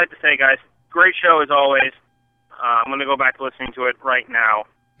 That's all I have to say, guys. Great show as always. I'm going to go back to listening to it right now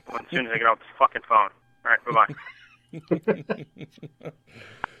as soon as I get off this fucking phone. All right, bye-bye.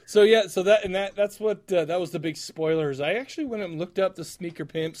 That's what that was the big spoilers. I actually went and looked up the Sneaker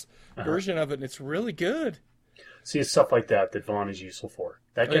Pimps version of it, and it's really good. See, it's stuff like that Vaughn is useful for.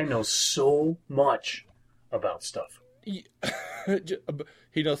 That guy knows so much about stuff. He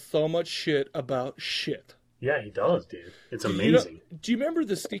knows so much shit about shit. Yeah, he does, dude. It's amazing. Do you remember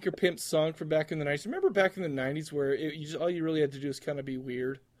the Sneaker Pimps song from back in the 90s? Remember back in the 90s where all you really had to do is kind of be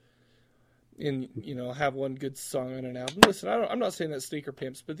weird and, have one good song on an album? Listen, I'm not saying that Sneaker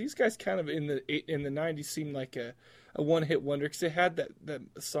Pimps, but these guys kind of in the 90s seemed like a one-hit wonder because they had that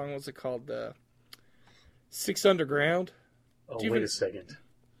song, what's it called? Six Underground. Oh, wait a second.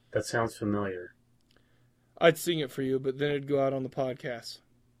 That sounds familiar. I'd sing it for you, but then it'd go out on the podcast.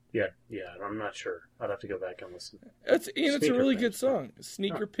 Yeah, I'm not sure. I'd have to go back and listen. It's a really good song.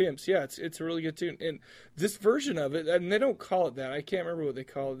 Sneaker Pimps, yeah, it's a really good tune. And this version of it, and they don't call it that. I can't remember what they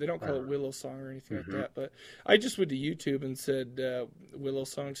call it. They don't call it Willow Song or anything like that. But I just went to YouTube and said Willow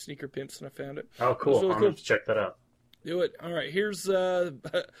Song Sneaker Pimps, and I found it. Oh, cool. Really I'm going to check that out. Do it. All right, here's,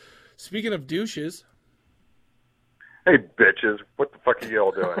 speaking of douches. Hey, bitches, what the fuck are you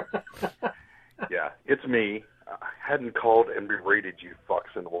all doing? Yeah, it's me. I hadn't called and berated you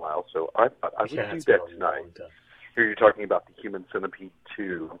fucks in a while, so I thought I would do that tonight. Here you're talking about the Human Centipede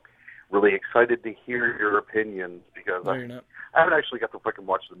 2. Really excited to hear your opinions because I haven't actually got to fucking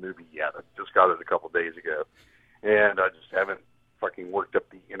watch the movie yet. I just got it a couple days ago, and I just haven't fucking worked up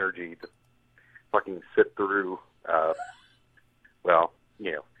the energy to fucking sit through.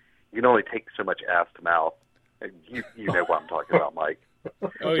 You can only take so much ass to mouth. And you know what I'm talking about, Mike.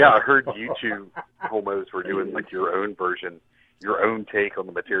 Oh, yeah, I heard you two homos were doing like your own version, your own take on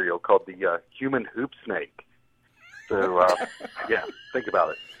the material called the Human Hoop Snake. So, think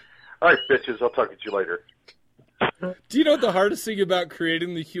about it. All right, bitches, I'll talk to you later. Do you know what the hardest thing about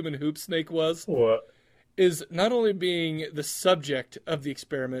creating the Human Hoop Snake was? What? Is not only being the subject of the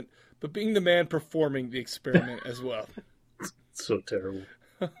experiment, but being the man performing the experiment as well. So terrible.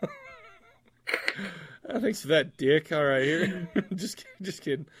 Thanks for that, Dick. All right, here. just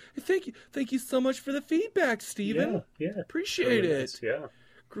kidding. Thank you so much for the feedback, Steven. Yeah. Appreciate it. Nice. Yeah.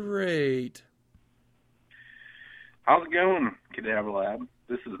 Great. How's it going, Cadaver Lab?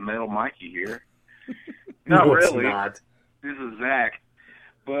 This is Metal Mikey here. No, not it's really. not. This is Zach.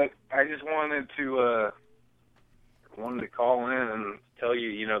 But I just wanted to call in and tell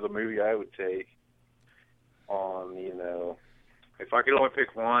you, the movie I would take on, if I could only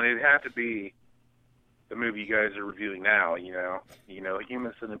pick one, it'd have to be the movie you guys are reviewing now,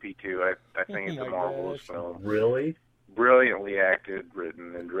 Human Centipede 2. I think it's a marvelous film. Really? Brilliantly acted,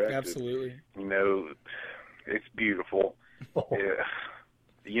 written, and directed. Absolutely. It's beautiful.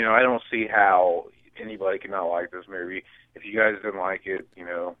 I don't see how anybody can not like this movie. If you guys didn't like it,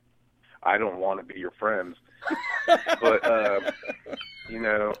 I don't want to be your friends. But, on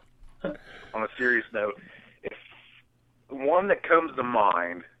a serious note, if the one that comes to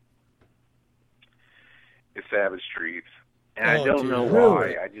mind is Savage Streets. And I don't know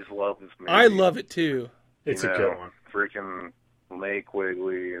why. I just love this movie. I love it too. It's a good one. Freaking Lake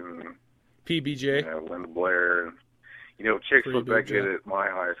Quigley and PBJ. Linda Blair. And, chicks look that good at my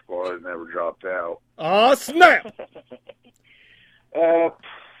high school. I never dropped out. Oh, snap! I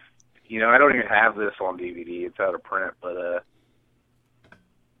don't even have this on DVD. It's out of print, but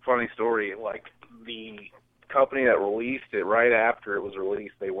funny story, like the company that released it, right after it was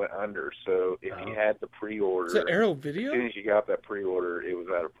released, they went under. So if you had the pre-order, is that Arrow Video? As soon as you got that pre-order, it was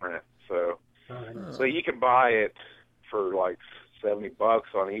out of print. So you can buy it for like $70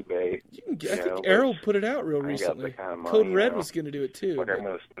 on eBay. I think Arrow put it out real recently. Kind of money, Code Red was going to do it too. Like I'm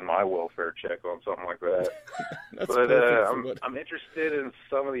going to spend my welfare check on something like that. That's but perfect I'm interested in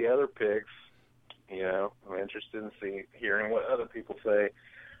some of the other picks. I'm interested in hearing what other people say.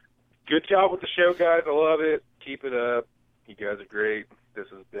 Good job with the show, guys. I love it. Keep it up. You guys are great. This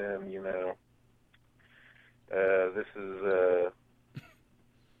has been,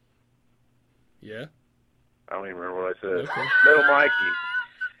 Yeah? I don't even remember what I said. Okay. Metal Mikey.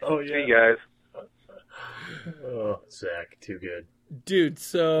 Oh, yeah. See you guys. Oh, Zach, too good. Dude,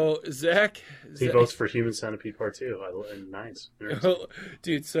 so Zach... He votes for Human Centipede Part 2. Nice.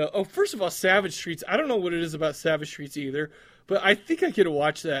 Dude, first of all, Savage Streets. I don't know what it is about Savage Streets either, but I think I could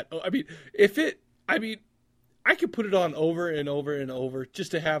watch that. I mean, I could put it on over and over and over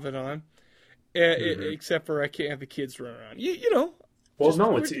just to have it on, except for I can't have the kids run around. Well,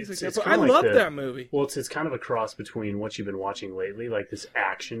 no, it's I love that movie. Well, it's kind of a cross between what you've been watching lately, like this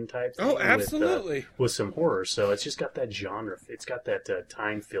action type thing. Oh, absolutely. With some horror. So it's just got that genre. It's got that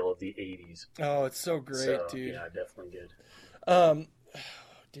time feel of the 80s. Oh, it's so great, dude. Yeah, definitely good. Dang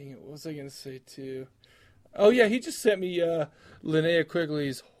it, what was I going to say, too? Oh, yeah, he just sent me Linnea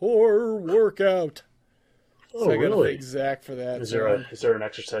Quigley's horror workout. Oh, so I got to really? thank Zach for that. Is there an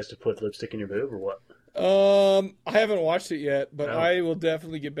exercise to put lipstick in your boob or what? I haven't watched it yet, but I will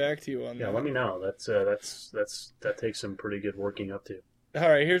definitely get back to you on that. Yeah, let me know. That takes some pretty good working up to. All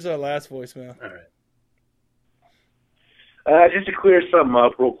right, here's our last voicemail. All right. Just to clear something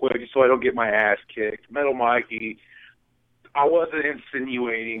up real quick, just so I don't get my ass kicked. Metal Mikey, I wasn't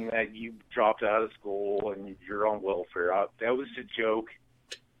insinuating that you dropped out of school and you're on welfare. That was a joke.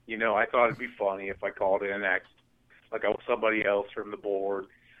 I thought it'd be funny if I called in and acted like I was somebody else from the board.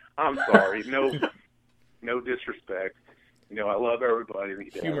 I'm sorry. No disrespect. I love everybody.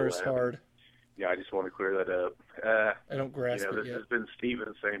 Humor is hard. Yeah, I just want to clear that up. I don't grasp it this yet. has been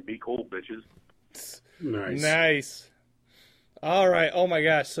Steven saying, be cool, bitches. Nice. All right. Oh, my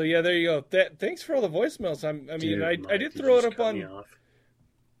gosh. So, yeah, there you go. Thanks for all the voicemails. I did throw it up on...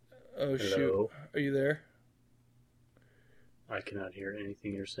 Oh, shoot. Are you there? I cannot hear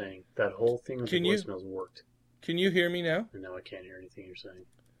anything you're saying. That whole thing with the voicemails worked. Can you hear me now? And now I can't hear anything you're saying.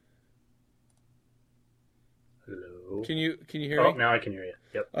 Hello? Can you hear me? Oh, now I can hear you.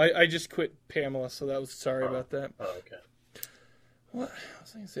 Yep. I just quit Pamela, so that was sorry about that. Oh, okay. What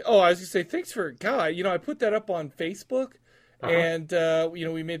was I going to say? Oh, I was going to say, thanks for... God, I put that up on Facebook, and,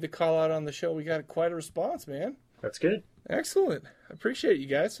 we made the call out on the show. We got quite a response, man. That's good. Excellent. I appreciate you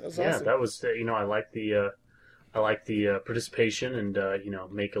guys. That was awesome. That was, I like the participation and,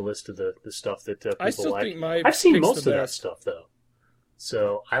 make a list of the stuff that people like. I still think I've seen most of that stuff, though.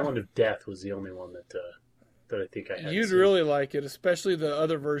 So Island of Death was the only one that I think I had You'd seen. really like it, especially the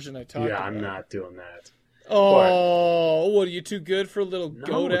other version I talked about. Yeah, I'm not doing that. Oh, what, are you too good for a little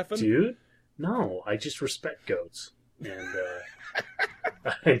goat effing? Dude. No, I just respect goats. And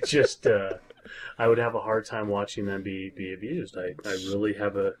I would have a hard time watching them be abused. I really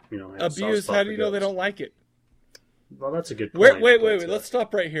have a, abused? How do you know they don't like it? Well, that's a good point. Wait. Let's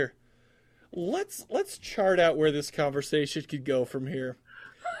stop right here. Let's chart out where this conversation could go from here.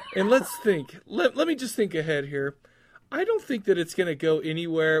 And let's think. Let me just think ahead here. I don't think that it's going to go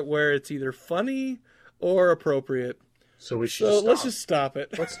anywhere where it's either funny or appropriate. So let's just stop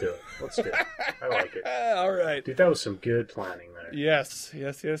it. Let's do it. I like it. All right. Dude, that was some good planning there. Yes.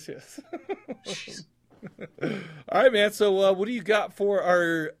 All right, man. So what do you got for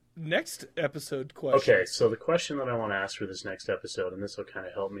our next episode question? Okay, so the question that I want to ask for this next episode, and this will kind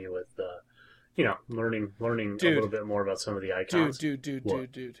of help me with, learning a little bit more about some of the icons.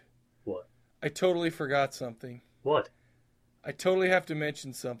 Dude. What? I totally forgot something. What? I totally have to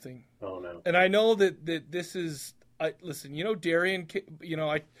mention something. Oh, no. And I know that this is... listen, Darian,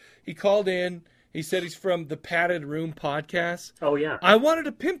 he called in. He said he's from the Padded Room podcast. Oh, yeah. I wanted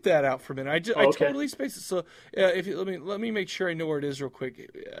to pimp that out for a minute. I okay. totally spaced it. So let me make sure I know where it is real quick.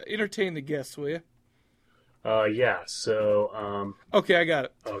 Entertain the guests, will you? Yeah. So. Okay, I got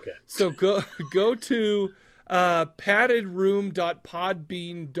it. Okay. So go to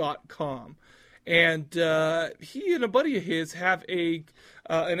paddedroom.podbean.com, and he and a buddy of his have an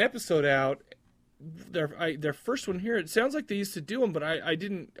episode out their first one here. It sounds like they used to do them, but I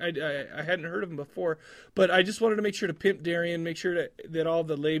hadn't heard of them before. But I just wanted to make sure to pimp Darian, make sure that all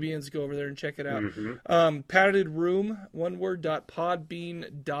the Labians go over there and check it out. Mm-hmm. Patented Room, one word,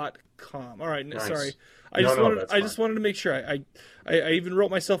 .podbean.com. All right, nice. Sorry. I just wanted to make sure. I even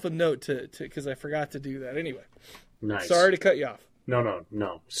wrote myself a note to because I forgot to do that. Anyway, nice. Sorry to cut you off.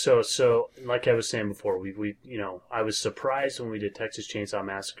 No. So like I was saying before, we I was surprised when we did Texas Chainsaw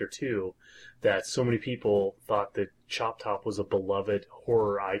Massacre 2 that so many people thought that Chop Top was a beloved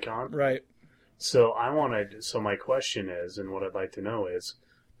horror icon. Right. So my question is, and what I'd like to know is,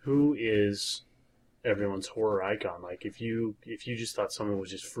 who is everyone's horror icon? Like if you just thought someone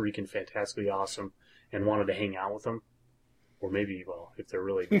was just freaking fantastically awesome and wanted to hang out with them, or maybe, well, if they're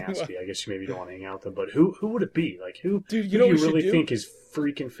really nasty, I guess you maybe don't want to hang out with them. But who would it be? Like who do you really think is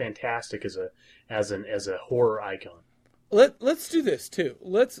freaking fantastic as a horror icon? Let's do this too.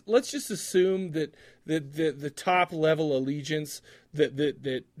 Let's just assume that the top level allegiance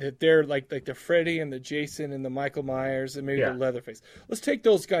that they're like the Freddy and the Jason and the Michael Myers and maybe the Leatherface. Let's take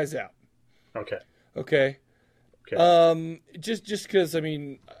those guys out. Okay. Just because I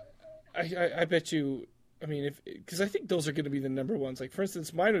mean, I bet you. I mean, because I think those are going to be the number ones. Like, for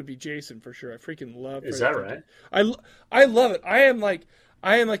instance, mine would be Jason for sure. I freaking love. Is that right? I love it. I am like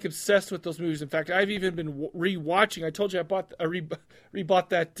obsessed with those movies. In fact, I've even been rewatching. I told you I rebought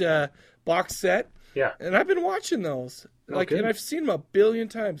that box set. Yeah. And I've been watching those. And I've seen them a billion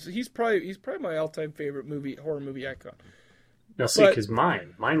times. He's probably my all-time favorite horror movie icon. Now, see, because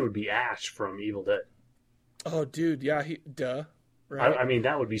mine would be Ash from Evil Dead. Oh, dude, yeah, Right. I mean,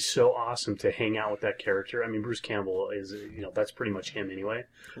 that would be so awesome to hang out with that character. I mean, Bruce Campbell is, that's pretty much him anyway.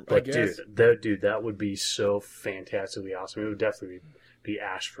 But dude, that would be so fantastically awesome. It would definitely be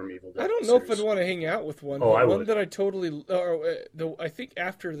Ash from Evil Dead. I don't know if I'd want to hang out with one. Oh, I would. One that I totally, I think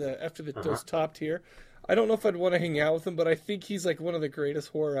after those top tier, I don't know if I'd want to hang out with him. But I think he's like one of the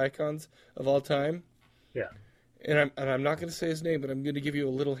greatest horror icons of all time. Yeah. And I'm not going to say his name, but I'm going to give you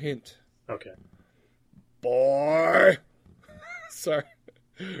a little hint. Okay. Boy. Sorry.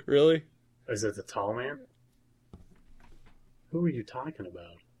 Really? Is it the tall man? Who are you talking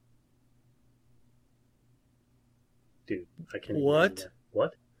about? Dude, I can't What?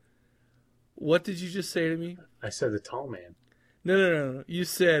 What? What did you just say to me? I said the tall man. No. You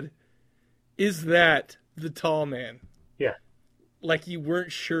said, is that the tall man? Yeah. Like you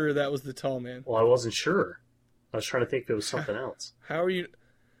weren't sure that was the tall man. Well, I wasn't sure. I was trying to think if it was something else. How are you?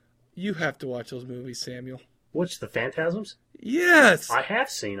 You have to watch those movies, Samuel. Which, the Phantasms? Yes. I have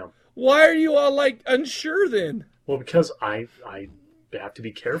seen them. Why are you all like unsure then? Well, because I have to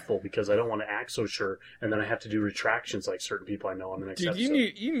be careful because I don't want to act so sure, and then I have to do retractions like certain people I know on the next episode.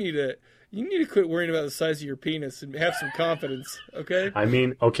 You need to quit worrying about the size of your penis and have some confidence, okay? I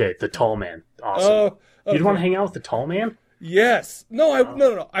mean, okay, the tall man, awesome. Oh, okay. You'd want to hang out with the tall man? Yes. No,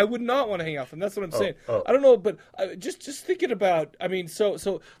 I would not want to hang out with him. That's what I'm saying. I don't know, but just thinking about. I mean, so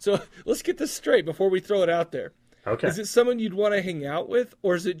let's get this straight before we throw it out there. Okay. Is it someone you'd want to hang out with,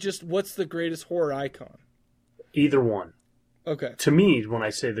 or is it just what's the greatest horror icon? Either one. Okay. To me, when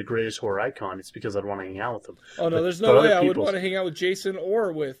I say the greatest horror icon, it's because I'd want to hang out with them. Oh no, there's no way I would want to hang out with Jason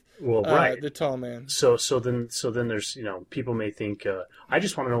or with the tall man. So then there's people may think I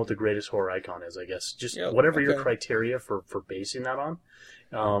just want to know what the greatest horror icon is. I guess just whatever your criteria for basing that on,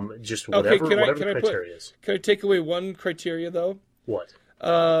 just whatever the criteria is. Can I take away one criteria though? What?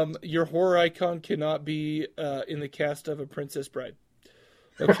 Your horror icon cannot be in the cast of A Princess Bride.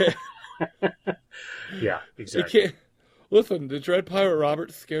 Okay. Yeah, exactly. Listen, the Dread Pirate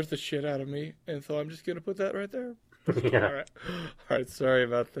Robert scares the shit out of me, and so I'm just going to put that right there. Yeah. All right. Sorry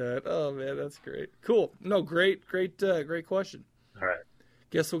about that. Oh, man, that's great. Cool. No, great question. All right.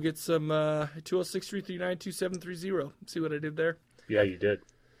 Guess we'll get some 206-339-2730. See what I did there? Yeah, you did.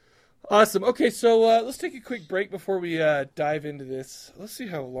 Awesome. Okay, so let's take a quick break before we dive into this. Let's see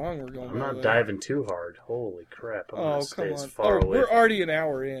how long we're going. I'm not diving too hard. Holy crap. I'm going to stay as far away. We're already an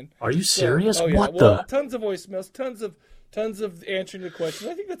hour in. Are you serious? So, what the? Tons of voicemails, tons of answering the questions.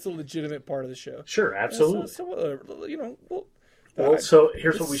 I think that's a legitimate part of the show. Sure, absolutely. So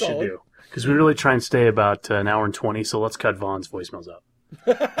here's what we should do. Because we really try and stay about an hour and 20, so let's cut Vaughn's voicemails up.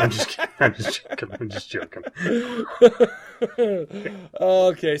 I'm just joking.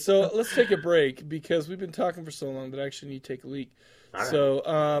 Okay, so let's take a break because we've been talking for so long that I actually need to take a leak. Right.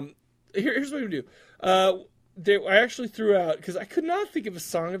 So here's what we do. I actually threw out, because I could not think of a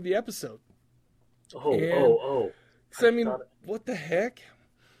song of the episode. Oh. So, I mean, what the heck?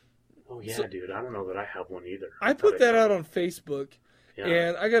 Oh, yeah, dude. I don't know that I have one either. I put that out on Facebook, yeah.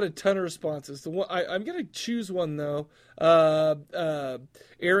 And I got a ton of responses. The one I'm going to choose one, though.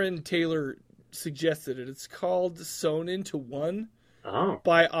 Aaron Taylor suggested it. It's called Sewn Into One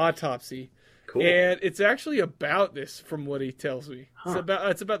by Autopsy. Cool. And it's actually about this, from what he tells me. Huh.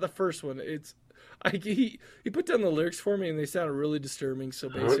 It's about the first one. He put down the lyrics for me, and they sounded really disturbing. So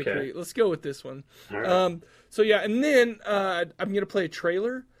basically, let's go with this one. Right. So yeah, and then I'm gonna play a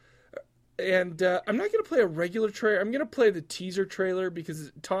trailer, and I'm not gonna play a regular trailer. I'm gonna play the teaser trailer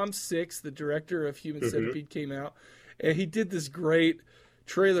because Tom Six, the director of Human Centipede, came out, and he did this great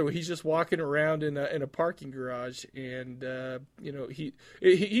trailer where he's just walking around in a parking garage, and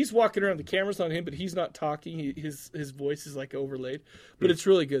he's walking around. The camera's on him, but he's not talking. His voice is like overlaid, but it's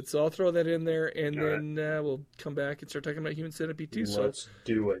really good. So I'll throw that in there, and then we'll come back and start talking about Human Centipede 2. Let's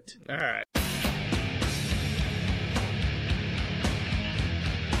do it. All right.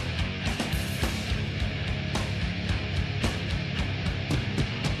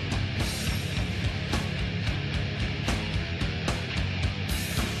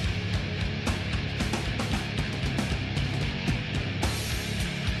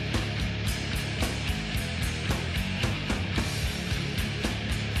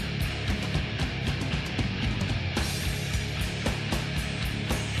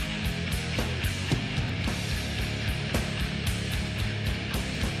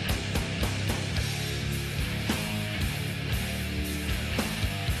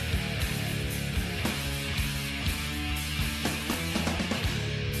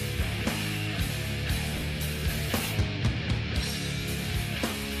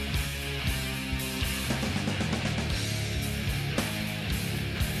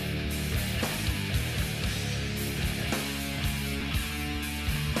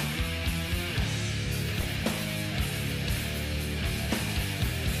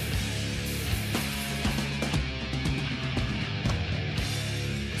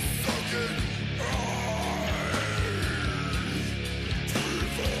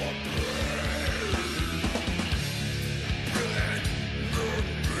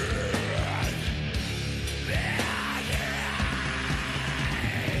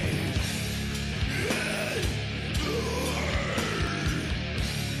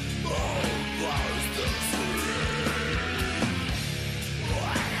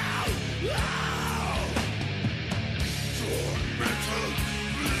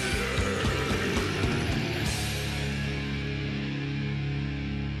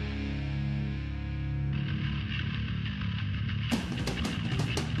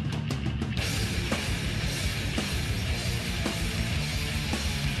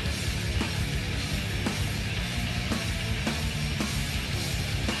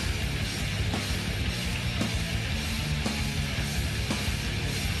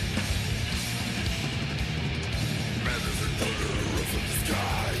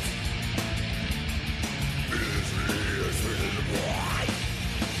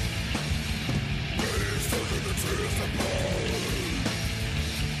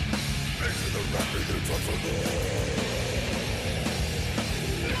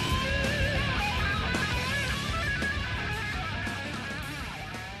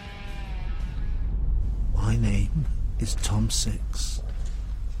 My name is Tom Six.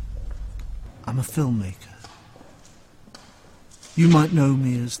 I'm a filmmaker. You might know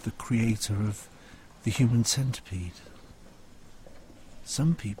me as the creator of The Human Centipede.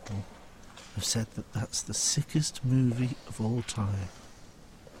 Some people have said that that's the sickest movie of all time.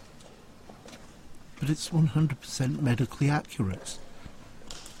 But it's 100% medically accurate.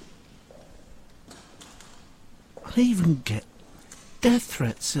 I even get death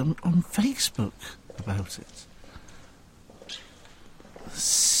threats on Facebook about it. The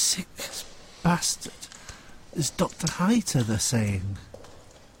sickest bastard is Dr. Heiter, they're saying.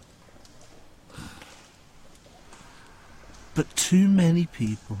 But too many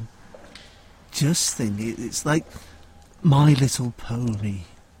people just think it's like My Little Pony.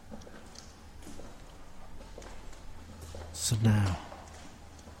 So now,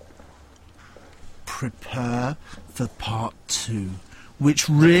 prepare for part 2, which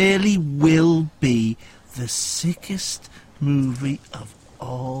really will be the sickest movie of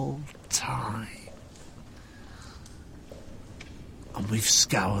all time. And we've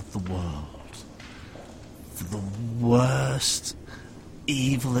scoured the world for the worst,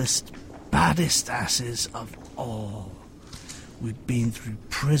 evilest, baddest asses of all. We've been through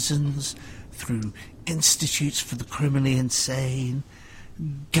prisons, through institutes for the criminally insane,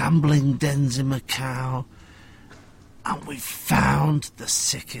 gambling dens in Macau, and we've found the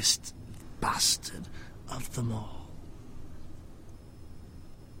sickest bastard of them all.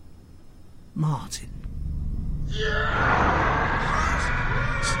 Martin.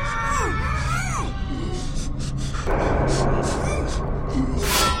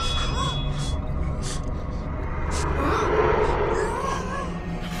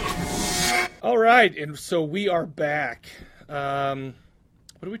 right, and so we are back. What are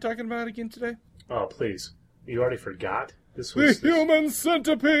we talking about again today? Oh, please. You already forgot? This was the Human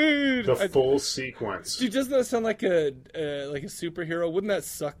Centipede! The full sequence. Dude, doesn't that sound like a superhero? Wouldn't that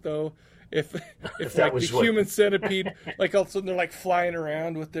suck, though? If like the Human Centipede, like all of a sudden they're like flying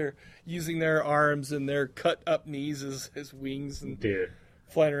around with using their arms and their cut up knees as wings and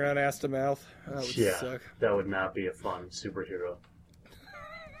flying around ass to mouth. That would suck. That would not be a fun superhero.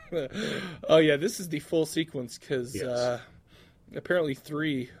 Oh yeah, this is the full sequence because apparently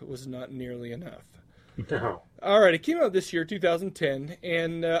 3 was not nearly enough. No. All right, it came out this year, 2010,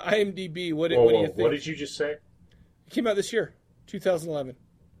 and IMDb. What do you think? What did you just say? It came out this year, 2011.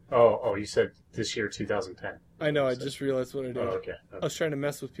 Oh, you said this year, 2010. I know. I just realized what I did. Oh, okay. I was trying to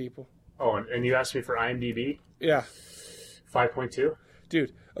mess with people. Oh, and you asked me for IMDb? Yeah. 5.2?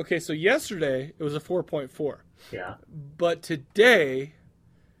 Dude, okay, so yesterday it was a 4.4. Yeah. But today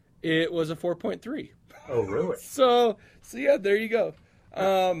it was a 4.3. Oh, really? So yeah, there you go.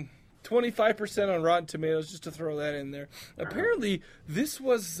 25% on Rotten Tomatoes, just to throw that in there. Apparently, this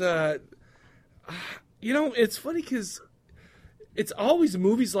was, it's funny because it's always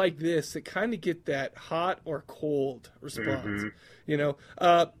movies like this that kind of get that hot or cold response, and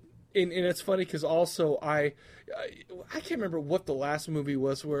it's funny because also I can't remember what the last movie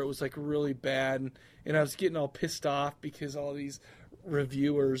was where it was like really bad, and I was getting all pissed off because all these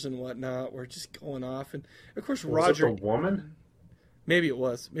reviewers and whatnot were just going off, and of course Roger. Was it the woman? Maybe it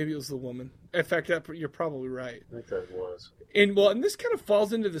was the woman. In fact, you're probably right. I think that was. And this kind of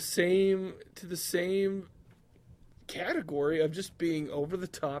falls into the same category of just being over the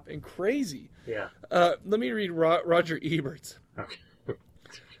top and crazy. Yeah. Let me read Roger Ebert's. Okay.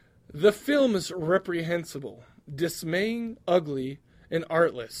 The film is reprehensible, dismaying, ugly, and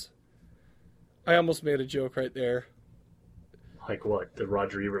artless. I almost made a joke right there. Like what? That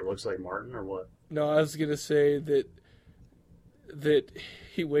Roger Ebert looks like Martin, or what? No, I was gonna say that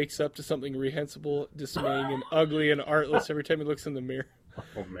he wakes up to something reprehensible, dismaying, and ugly and artless every time he looks in the mirror.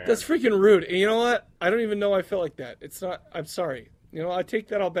 Oh, man. That's freaking rude. And you know what? I don't even know I felt like that. It's not. I'm sorry. I take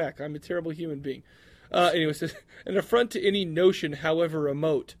that all back. I'm a terrible human being. Anyways, an affront to any notion, however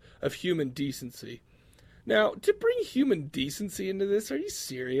remote, of human decency. Now, to bring human decency into this, are you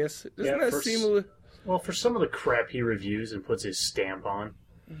serious? Doesn't that seem... Well, for some of the crap he reviews and puts his stamp on,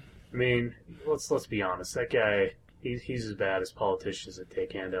 I mean, let's be honest. That guy... He's as bad as politicians that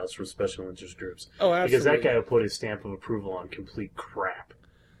take handouts from special interest groups. Oh, absolutely. Because that guy will put his stamp of approval on complete crap.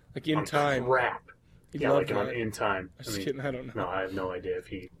 Like In Time. Crap. He'd yeah, like that. on In Time. Just kidding, I don't know. No, I have no idea if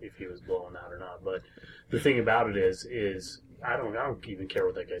he was blowing out or not. But the thing about it is I don't even care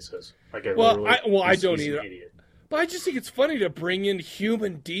what that guy says. Like I don't either. An idiot. But I just think it's funny to bring in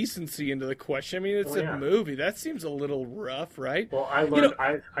human decency into the question. I mean, it's a movie. That seems a little rough, right? Well, I learned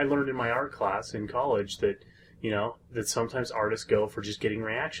I learned in my art class in college that that sometimes artists go for just getting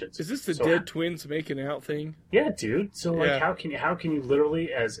reactions. Is this the dead twins making out thing? Yeah, dude. So how can you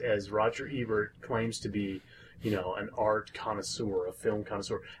literally, as Roger Ebert claims to be, an art connoisseur, a film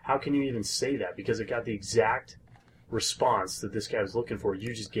connoisseur, how can you even say that? Because it got the exact response that this guy was looking for.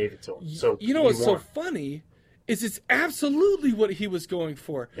 You just gave it to him. So what's so funny is it's absolutely what he was going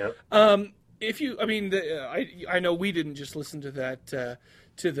for. Yep. I know we didn't just listen to that.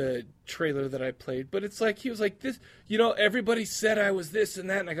 To the trailer that I played, but it's like he was like this. Everybody said I was this and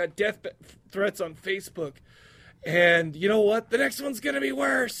that, and I got death threats on Facebook. And you know what? The next one's gonna be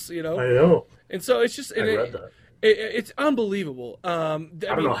worse. I know. And so it's just. I read that. It's unbelievable. I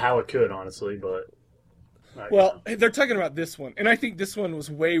don't know how it could, honestly, but. They're talking about this one, and I think this one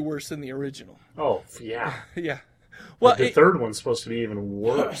was way worse than the original. Oh yeah. Yeah. Well, the third one's supposed to be even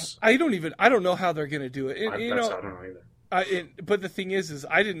worse. I don't know how they're gonna do it. And, I don't know either. But the thing is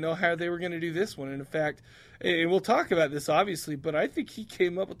I didn't know how they were going to do this one. And in fact, and we'll talk about this obviously, but I think he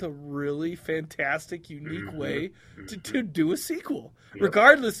came up with a really fantastic, unique way to do a sequel. Yep.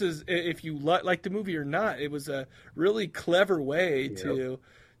 Regardless if you like the movie or not, it was a really clever way to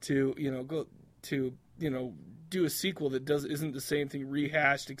go to do a sequel that isn't the same thing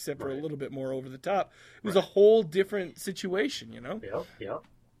rehashed except for a little bit more over the top. It was a whole different situation, Yep.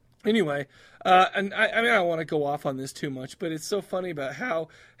 Anyway, and I don't want to go off on this too much, but it's so funny about how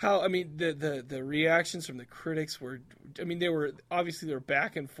the reactions from the critics were. They were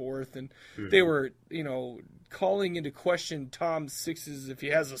back and forth, and they were calling into question Tom Six's if he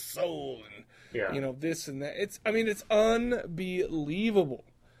has a soul, and this and that. It's unbelievable.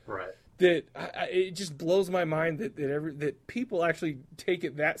 Right. That it just blows my mind that people actually take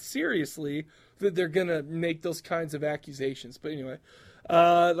it that seriously that they're gonna make those kinds of accusations. But anyway.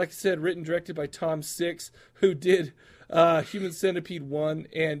 Like I said, written and directed by Tom Six, who did Human Centipede 1,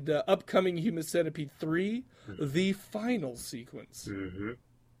 and upcoming Human Centipede 3, the final sequence.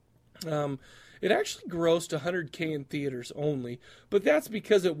 It actually grossed $100K in theaters only, but that's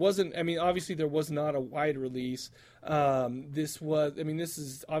because it wasn't, I mean, obviously there was not a wide release. This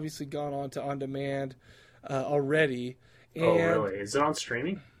has obviously gone on to on-demand already. And, really? Is it on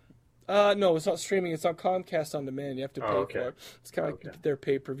streaming? No, it's not streaming. It's on Comcast On Demand. You have to pay for it. It's kind of like their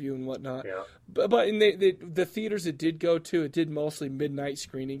pay-per-view and whatnot. Yeah. But in the theaters it did go to, it did mostly midnight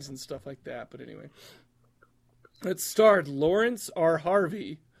screenings and stuff like that. But anyway, it starred Lawrence R.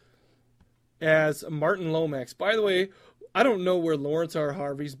 Harvey as Martin Lomax. By the way, I don't know where Lawrence R.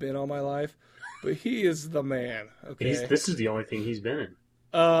 Harvey's been all my life, but he is the man. Okay, this is the only thing he's been in.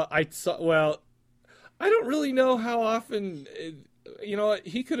 I don't really know how often. You know what?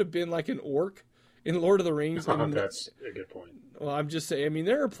 He could have been like an orc in Lord of the Rings. That's a good point. Well, I'm just saying. I mean,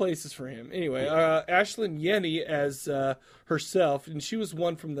 there are places for him. Anyway, Ashlyn Yenny as herself, and she was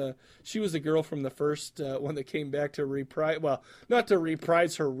a girl from the first one that came back to reprise. Well, not to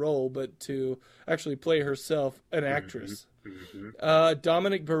reprise her role, but to actually play herself, an actress.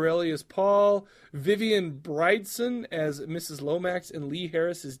 Dominic Borelli as Paul, Vivian Brideson as Mrs. Lomax, and Lee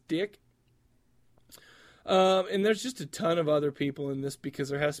Harris as Dick. And there's just a ton of other people in this because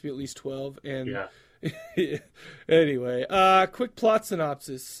there has to be at least 12. And anyway, quick plot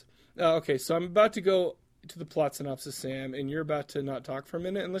synopsis. Okay, so I'm about to go to the plot synopsis, Sam, and you're about to not talk for a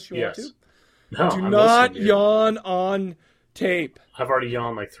minute unless you want to. No, do not yawn on tape. I've already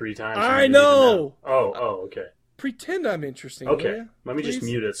yawned like 3 times. I know. Oh, okay. Pretend I'm interesting. Okay, let me just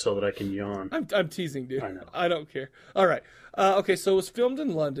mute it so that I can yawn. I'm teasing, dude. I know. I don't care. All right. Okay, so it was filmed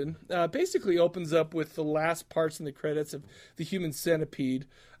in London. Basically opens up with the last parts in the credits of The Human Centipede,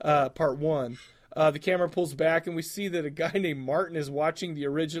 Part 1. The camera pulls back, and we see that a guy named Martin is watching the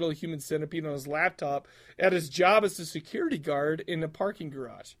original Human Centipede on his laptop at his job as a security guard in a parking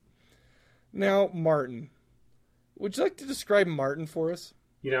garage. Now, Martin. Would you like to describe Martin for us?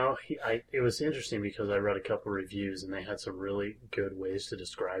 You know, it was interesting because I read a couple reviews and they had some really good ways to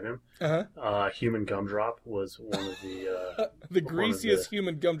describe him. Human Gumdrop was one of the... the greasiest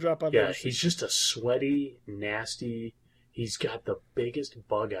human gumdrop I've ever seen. He's just a sweaty, nasty... He's got the biggest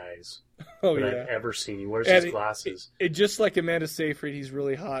bug eyes that I've ever seen. He wears his glasses. Just like Amanda Seyfried, he's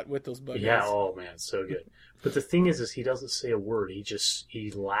really hot with those bug eyes. Yeah, oh man, so good. But the thing is he doesn't say a word.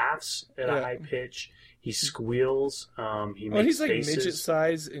 He laughs at a high pitch. He squeals. He makes he's like faces. Midget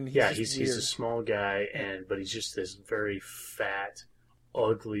size, and he's he's a small guy, but he's just this very fat,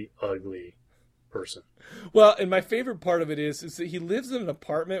 ugly person. Well, and my favorite part of it is that he lives in an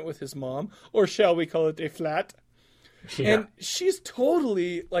apartment with his mom, or shall we call it a flat? Yeah. And she's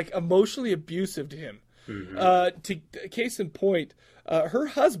totally like emotionally abusive to him. Case in point, her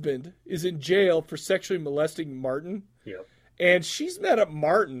husband is in jail for sexually molesting Martin. Yep. And she's mad at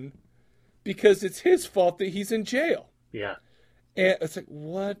Martin because it's his fault that he's in jail. Yeah. And it's like,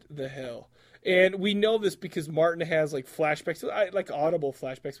 what the hell? And we know this because Martin has like flashbacks, like audible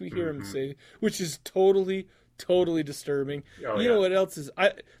flashbacks. We hear him say, which is totally disturbing. You know what else is?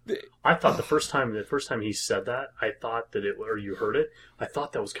 I thought the first time he said that, I thought that or you heard it, I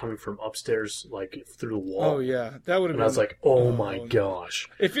thought that was coming from upstairs, like through the wall. Oh yeah, that would have been. I was like, oh my gosh!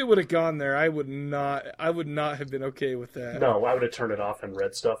 If it would have gone there, I would not have been okay with that. No, I would have turned it off and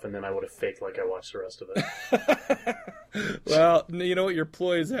read stuff, and then I would have faked like I watched the rest of it. Well, you know what, your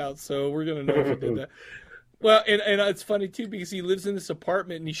ploy is out, so we're gonna know if you did that. Well, and it's funny too because he lives in this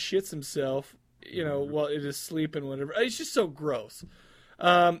apartment and he shits himself. You know, while it is sleeping, whatever. It's just so gross.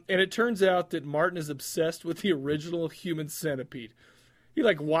 And it turns out that Martin is obsessed with the original Human Centipede. He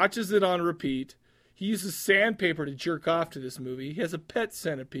like watches it on repeat. He uses sandpaper to jerk off to this movie. He has a pet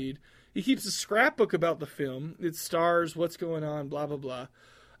centipede. He keeps a scrapbook about the film. It stars, what's going on, blah blah blah.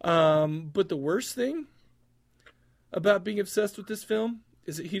 But the worst thing about being obsessed with this film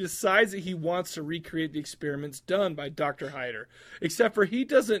is that he decides that he wants to recreate the experiments done by Dr. Hyder, except for he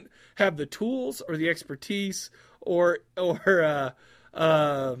doesn't have the tools or the expertise or I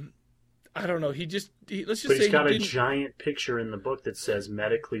don't know. He's got a giant picture in the book that says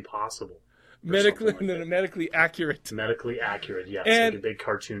medically possible. Medically accurate. Medically accurate, yes. And like a big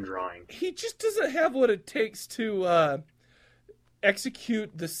cartoon drawing. He just doesn't have what it takes to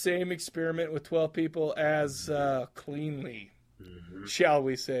execute the same experiment with 12 people as cleanly. Shall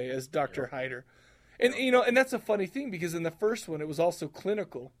we say, as Dr. Hyder. And and that's a funny thing because in the first one it was also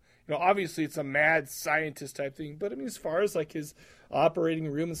clinical. Obviously it's a mad scientist type thing, but I mean as far as like his operating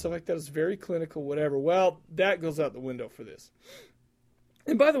room and stuff like that, it's very clinical, whatever. Well, that goes out the window for this.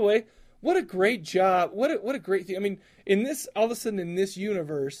 And by the way, what a great job. What a great thing. I mean, in this, all of a sudden in this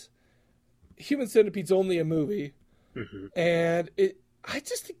universe, Human Centipede's only a movie. And I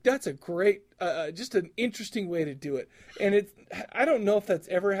just think that's a great, just an interesting way to do it. And I don't know if that's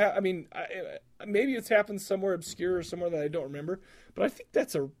ever happened. I mean, maybe it's happened somewhere obscure or somewhere that I don't remember, but I think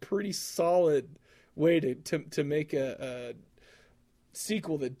that's a pretty solid way to make a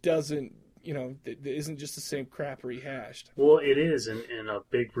sequel that doesn't, that isn't just the same crap rehashed. Well, it is, and a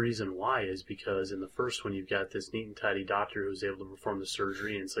big reason why is because in the first one you've got this neat and tidy doctor who's able to perform the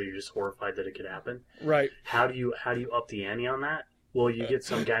surgery, and so you're just horrified that it could happen. Right. How do you up the ante on that? Well, you get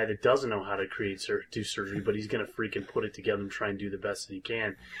some guy that doesn't know how to do surgery, but he's going to freaking put it together and try and do the best that he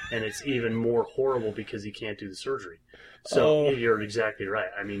can, and it's even more horrible because he can't do the surgery. So you're exactly right.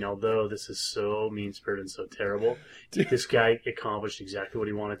 I mean, although this is so mean-spirited and so terrible, this guy accomplished exactly what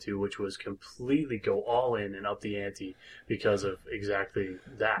he wanted to, which was completely go all in and up the ante because of exactly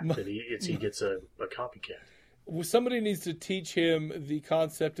that he gets a copycat. Somebody needs to teach him the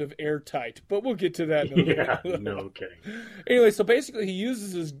concept of airtight, but we'll get to that in a minute. Yeah, no kidding. Anyway, so basically he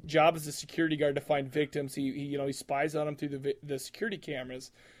uses his job as a security guard to find victims. He spies on them through the security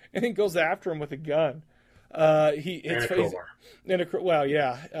cameras and then goes after him with a gun. And a crowbar. Well,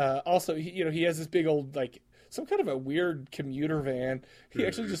 yeah. Also, he has this big old, some kind of a weird commuter van. He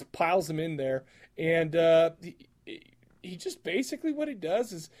actually just piles them in there, and he just basically what he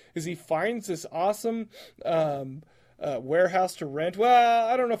does is he finds this awesome warehouse to rent. Well,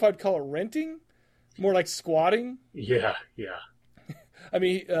 I don't know if I'd call it renting, more like squatting. Yeah. I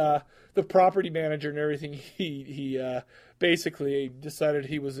mean, the property manager and everything, he basically decided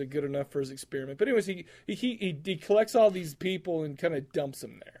he was good enough for his experiment. But anyways, he collects all these people and kind of dumps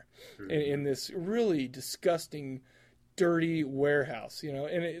them there in this really disgusting, dirty warehouse,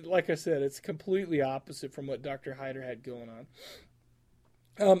 and like I said, it's completely opposite from what Dr. Hyder had going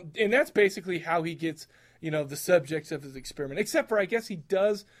on. And that's basically how he gets, the subjects of his experiment, except for, I guess he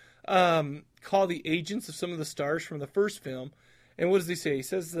does call the agents of some of the stars from the first film. And what does he say? He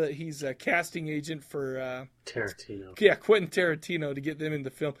says that he's a casting agent for Tarantino. Yeah, Quentin Tarantino, to get them in the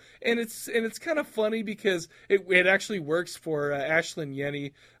film. And it's kind of funny because it actually works for Ashlyn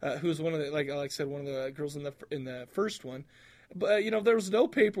Yenny, who's one of the, like I said, one of the girls in the first one. But there was no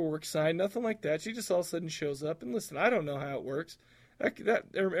paperwork signed, nothing like that. She just all of a sudden shows up. And listen, I don't know how it works. I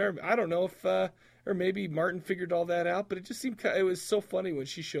don't know if or maybe Martin figured all that out. But it just seemed it was so funny when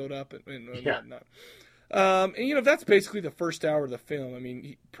she showed up and whatnot. And that's basically the first hour of the film. I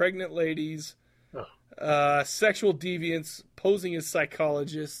mean, pregnant ladies, sexual deviants posing as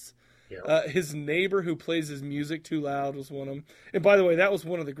psychologists. Yep. His neighbor who plays his music too loud was one of them. And by the way, that was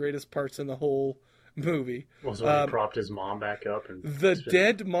one of the greatest parts in the whole movie. Was when he propped his mom back up and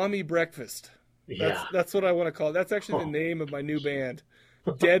Dead Mommy Breakfast. Yeah, that's what I want to call it. That's actually the name of my new band,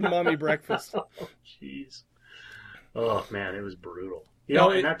 Dead Mommy Breakfast. Jeez. Oh man, it was brutal.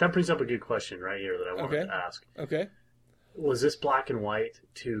 And that brings up a good question right here that I wanted to ask. Okay. Was this black and white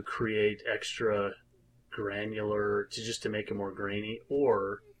to create extra granular, to make it more grainy,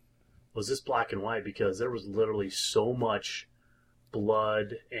 or was this black and white because there was literally so much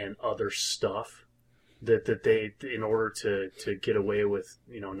blood and other stuff that they, in order to get away with,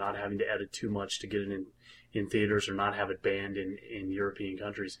 not having to edit too much to get it in theaters or not have it banned in European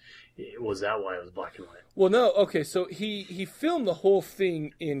countries, was that why it was black and white? Well, no. Okay, so he filmed the whole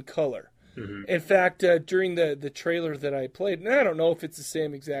thing in color. Mm-hmm. In fact, during the trailer that I played, and I don't know if it's the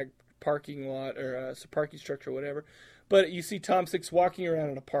same exact parking lot or parking structure or whatever, but you see Tom Six walking around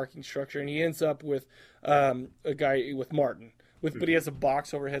in a parking structure, and he ends up with a guy with Martin, but he has a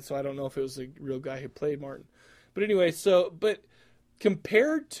box overhead, so I don't know if it was a real guy who played Martin. But anyway, but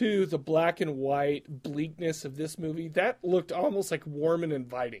compared to the black and white bleakness of this movie, that looked almost like warm and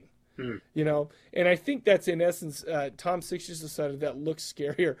inviting. And I think that's in essence, Tom Six just decided that looks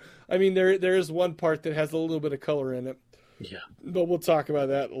scarier. I mean, there is one part that has a little bit of color in it. Yeah. But we'll talk about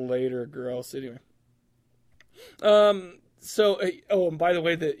that later, girls. Anyway. And by the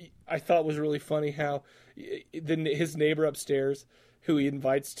way, I thought was really funny how his neighbor upstairs, who he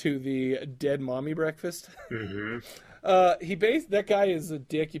invites to the Dead Mommy Breakfast, that guy is a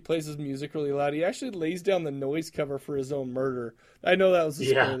dick. He plays his music really loud. He actually lays down the noise cover for his own murder. I know that was a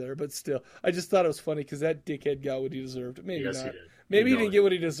spoiler there, but still, I just thought it was funny because that dickhead got what he deserved. Maybe not. He did. Maybe he didn't get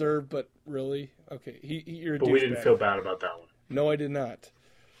what he deserved, but really, okay, you're a douchebag. But we didn't feel bad about that one. No, I did not.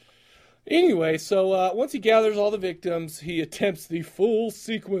 Anyway, so once he gathers all the victims, he attempts the full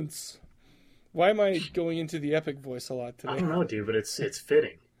sequence. Why am I going into the epic voice a lot today? I don't know, dude, but it's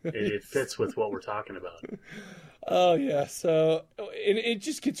fitting. It fits with what we're talking about. Oh, yeah. So it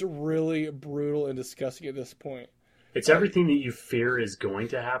just gets really brutal and disgusting at this point. It's everything that you fear is going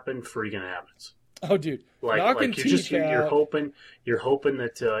to happen freaking happens. Oh, dude, like you're hoping that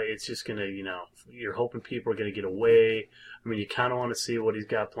it's just gonna, you're hoping people are gonna get away. I mean, you kind of want to see what he's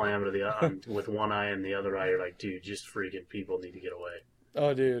got planned, but with one eye and the other eye, you're like, dude, just freaking people need to get away.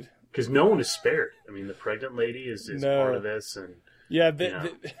 Oh, dude, because no one is spared. I mean, the pregnant lady is part of this, and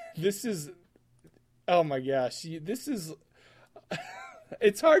this is, oh my gosh, this is.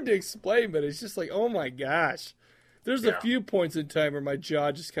 It's hard to explain, but it's just like, oh my gosh. There's a few points in time where my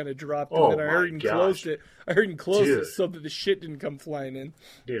jaw just kind of dropped, and then I heard him close it. I heard him close it so that the shit didn't come flying in.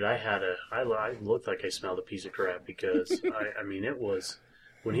 Dude, I looked like I smelled a piece of crap because I mean, it was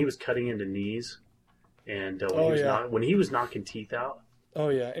when he was cutting into knees, and when he was knocking teeth out. Oh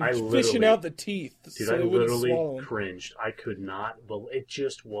yeah, and fishing out the teeth. Dude, so I literally cringed. I could not, but it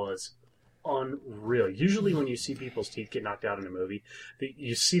just was unreal. Usually when you see people's teeth get knocked out in a movie,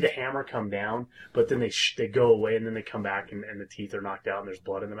 you see the hammer come down, but then they go away and then they come back and the teeth are knocked out and there's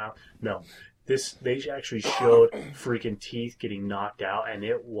blood in the mouth. No, they actually showed freaking teeth getting knocked out, and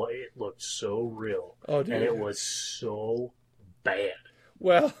it looked so real. Oh, dude. And it was so bad.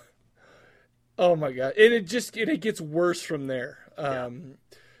 Well, oh my god, and it gets worse from there.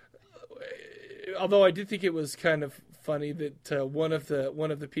 Although I did think it was kind of funny that one of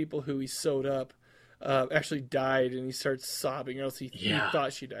the people who he sewed up actually died, and he starts sobbing, or else he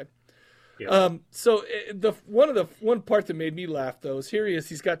thought she died. Yeah. So one part that made me laugh though is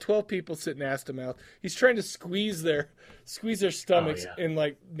he's got 12 people sitting ass to mouth. He's trying to squeeze their stomachs in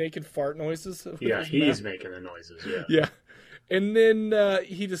like naked fart noises. Yeah, he's making the noises. Yeah. Yeah. And then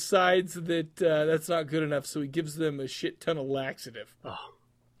he decides that that's not good enough, so he gives them a shit ton of laxative. Oh.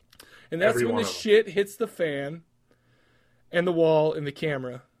 And that's when the shit hits the fan and the wall and the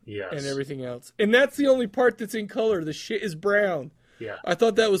camera and everything else. And that's the only part that's in color. The shit is brown. Yeah. I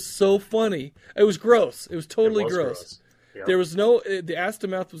thought that was so funny. It was gross. It was totally gross. Yep. There was the ass to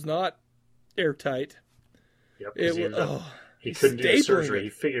mouth was not airtight. Yep. He couldn't do the surgery. He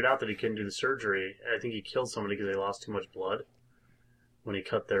figured out that he couldn't do the surgery. I think he killed somebody because they lost too much blood when he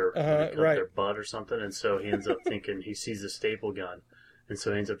cut their butt or something. And so he ends up thinking, he sees a staple gun. And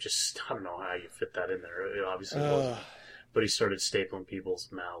so he ends up I don't know how you fit that in there. It obviously wasn't. But he started stapling people's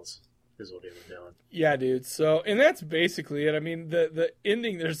mouths, is what he was doing. Yeah, dude. So, and that's basically it. I mean, the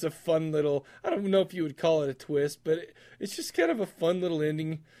ending, there's a fun little, I don't know if you would call it a twist, but it's just kind of a fun little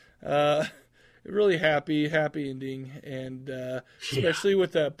ending. Really happy ending. And especially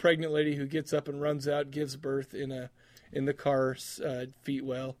with a pregnant lady who gets up and runs out, gives birth in the car's feet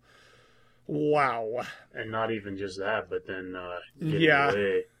well. Wow. And not even just that, but then getting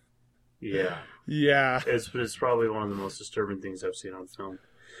away. Yeah. Yeah. It's probably one of the most disturbing things I've seen on film.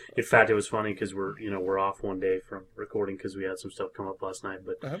 In fact, it was funny because we're off one day from recording because we had some stuff come up last night.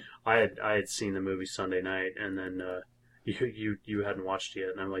 But I had seen the movie Sunday night, and then you hadn't watched it yet,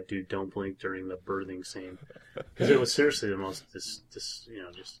 and I'm like, dude, don't blink during the birthing scene because it was seriously the most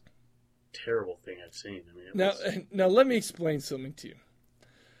just terrible thing I've seen. I mean, now let me explain something to you.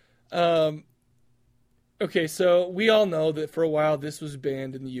 Okay, so we all know that for a while this was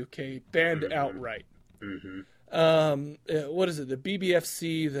banned in the UK, banned outright. Mm-hmm. What is it? The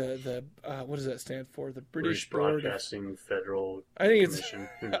BBFC, the what does that stand for? The British Broadcasting Federal I think Commission.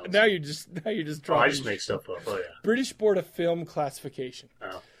 It's now you're just drawing. I just make stuff up. Oh yeah. British Board of Film Classification.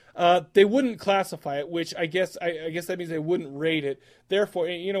 Oh. They wouldn't classify it, which I guess that means they wouldn't rate it. Therefore,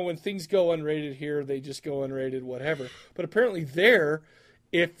 when things go unrated here, they just go unrated, whatever. But apparently there,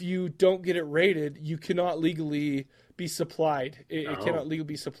 if you don't get it rated, you cannot legally be supplied. It cannot legally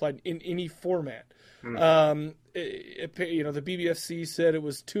be supplied in any format. The BBFC said it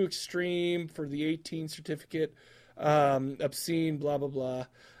was too extreme for the 18 certificate, obscene, blah, blah, blah.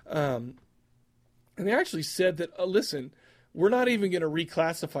 And they actually said that, listen, we're not even going to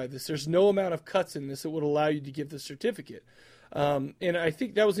reclassify this. There's no amount of cuts in this that would allow you to give the certificate. And I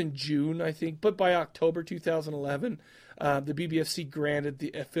think that was in June, but by October 2011, the BBFC granted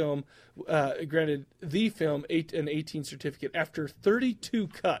the film an 18 certificate after 32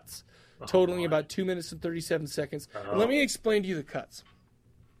 cuts, totaling about 2 minutes and 37 seconds. And let me explain to you the cuts.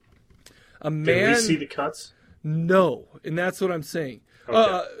 Did we see the cuts? No, and that's what I'm saying.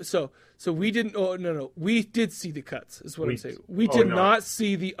 Okay. So we didn't. Oh no, we did see the cuts. Is what I'm saying. We did not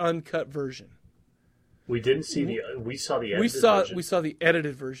see the uncut version. We didn't see we saw the edited version. We saw the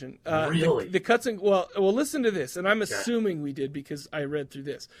edited version. Really? The cuts well, listen to this, and I'm assuming we did because I read through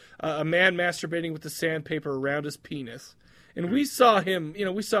this. A man masturbating with the sandpaper around his penis, and we saw him.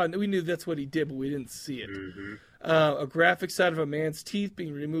 We knew that's what he did, but we didn't see it. Mm-hmm. A graphic side of a man's teeth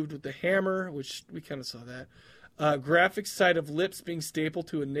being removed with the hammer, which we kind of saw that. Graphic side of lips being stapled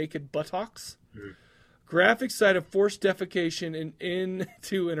to a naked buttocks. Mm. graphic side of forced defecation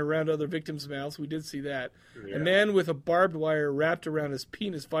into and around other victims' mouths. We did see that. Yeah. A man with a barbed wire wrapped around his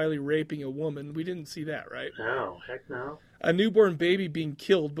penis violently raping a woman. We didn't see that, right? No, heck no. A newborn baby being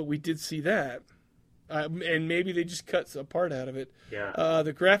killed, but we did see that. And maybe they just cut a part out of it. Yeah.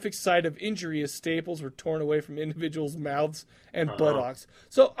 The graphic side of injury as staples were torn away from individuals' mouths and buttocks.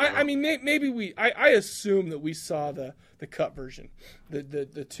 So, I mean, maybe I assume that we saw the cut version. The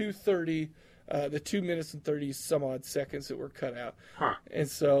 2:30... the 2 minutes and 30 some odd seconds that were cut out. And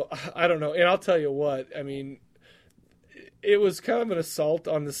so, I don't know. And I'll tell you what, I mean, it was kind of an assault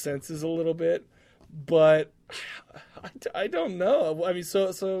on the senses a little bit, but I don't know. I mean,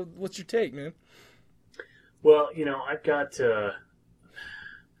 so what's your take, man? Well, I've got,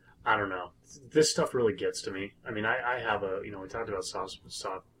 I don't know. This stuff really gets to me. I mean, I have we talked about soft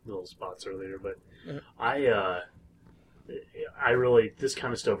little spots earlier, but I really, this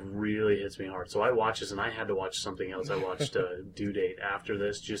kind of stuff really hits me hard. So I watch this, and I had to watch something else. I watched Due Date after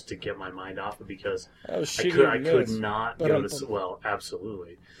this just to get my mind off it because I could not go to, well,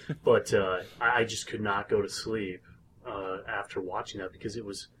 absolutely. But I just could not go to sleep after watching that because it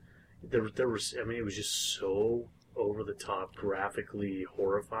was, there was, I mean, it was just so over the top, graphically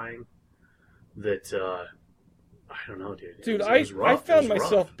horrifying that, I don't know, dude. Dude, I found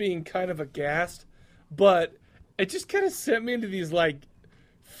myself being kind of aghast, but it just kind of sent me into these like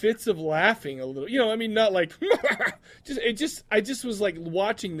fits of laughing a little. I mean, not like I just was like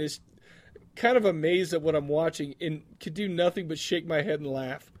watching this, kind of amazed at what I'm watching and could do nothing but shake my head and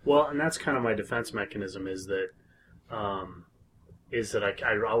laugh. Well, and that's kind of my defense mechanism is that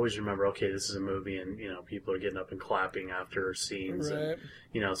I always remember, okay, this is a movie, and people are getting up and clapping after scenes, right.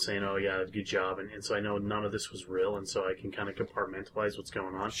 And saying, oh yeah, good job, and so I know none of this was real, and so I can kind of compartmentalize what's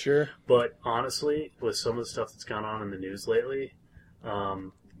going on. Sure. But honestly, with some of the stuff that's gone on in the news lately,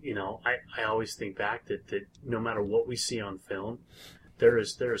 I always think back that no matter what we see on film, there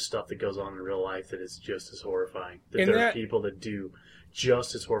is stuff that goes on in real life that is just as horrifying. There are people that do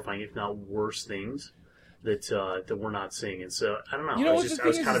just as horrifying, if not worse, things. That we're not seeing, and so I don't know. I was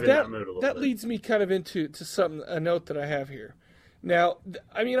kind of in that mood a little bit. That leads me kind of into a note that I have here. Now,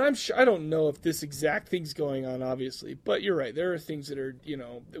 I mean, I'm sure I don't know if this exact thing's going on, obviously, but you're right. There are things that are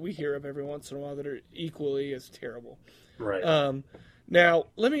that we hear of every once in a while that are equally as terrible. Right. Now,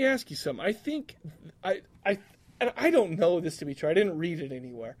 let me ask you something. I think and I don't know this to be true. I didn't read it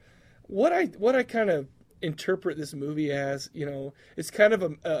anywhere. What I kind of interpret this movie as, it's kind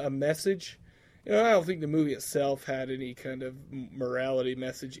of a message. I don't think the movie itself had any kind of morality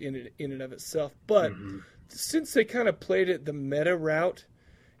message in and of itself. But since they kind of played it the meta route,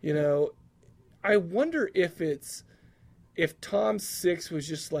 I wonder if Tom Six was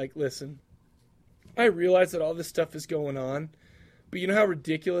just like, listen, I realize that all this stuff is going on, but you know how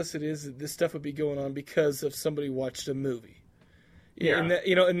ridiculous it is that this stuff would be going on because of somebody watched a movie. Yeah. And that,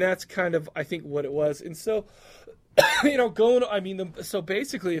 and that's kind of, I think, what it was. And so, so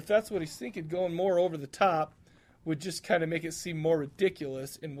basically, if that's what he's thinking, going more over the top would just kind of make it seem more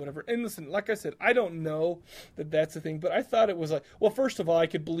ridiculous and whatever. And listen, like I said, I don't know that that's the thing, but I thought it was like, well, first of all, I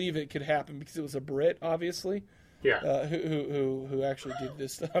could believe it could happen because it was a Brit, obviously. Yeah. Who actually did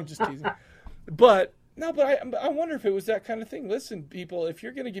this. I'm just teasing. But I wonder if it was that kind of thing. Listen, people, if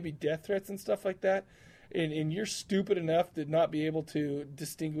you're going to give me death threats and stuff like that, and you're stupid enough to not be able to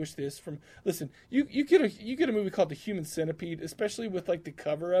distinguish this from, listen, you get a movie called The Human Centipede, especially with like the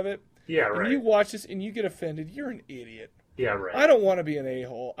cover of it. Yeah, right. And you watch this and you get offended, you're an idiot. Yeah, right. I don't want to be an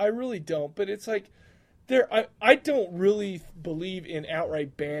a-hole. I really don't. But it's like, I don't really believe in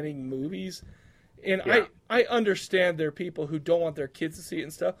outright banning movies. And yeah. I understand there are people who don't want their kids to see it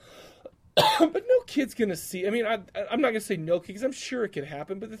and stuff. But no kid's going to see. I mean, I'm not going to say no kid because I'm sure it could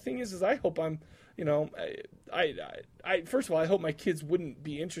happen. But the thing is I hope I'm, I first of all, I hope my kids wouldn't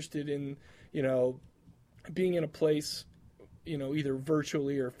be interested in, being in a place, either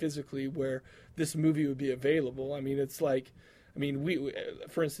virtually or physically where this movie would be available. I mean, it's like, we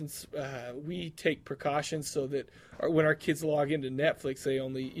for instance, we take precautions so that when our kids log into Netflix, they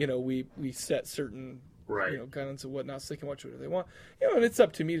only, we set certain, right, guidance and whatnot, so they can watch whatever they want. And it's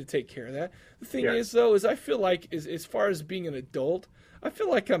up to me to take care of that. The thing is, though, is I feel like as far as being an adult, I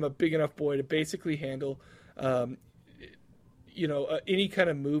feel like I'm a big enough boy to basically handle, any kind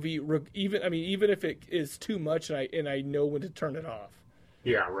of movie, even if it is too much, and I know when to turn it off.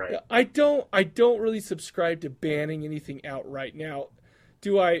 Yeah, right. I don't really subscribe to banning anything outright. Now,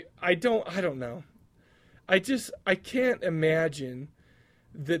 do I? I don't know. I can't imagine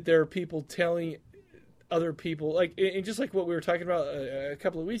that there are people telling other people, like, and just like what we were talking about a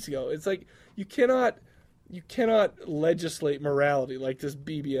couple of weeks ago, it's like you cannot you cannot legislate morality like this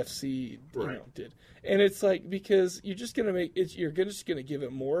BBFC did. And it's like, because you're just gonna just gonna give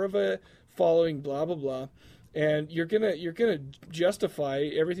it more of a following, blah blah blah, and you're gonna justify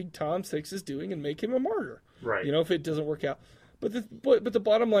everything Tom Six is doing and make him a martyr. Right. If it doesn't work out. But the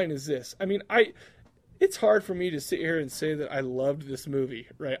bottom line is this. I mean, it's hard for me to sit here and say that I loved this movie,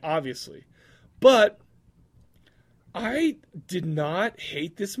 right? Obviously. But I did not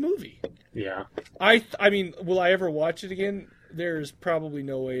hate this movie. Yeah. I mean, will I ever watch it again? There's probably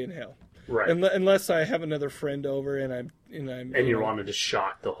no way in hell. Right. Unless I have another friend over and you wanted to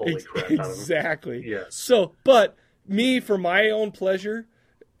shock the holy crap out of them. Exactly. Yes. So, but me, for my own pleasure,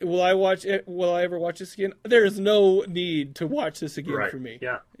 will I ever watch this again? There is no need to watch this again for me.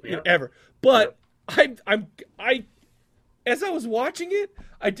 Yeah. Ever. But I as I was watching it,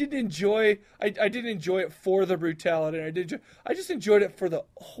 I didn't enjoy it for the brutality. I just enjoyed it for the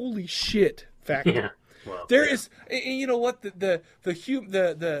holy shit factor. Yeah. Well, there is, and you know what, the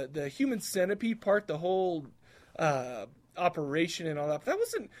human centipede part, the whole operation and all that. That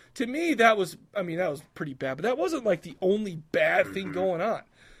wasn't, to me. That was pretty bad, but that wasn't like the only bad thing going on.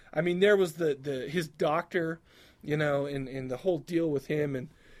 I mean, there was his doctor, and the whole deal with him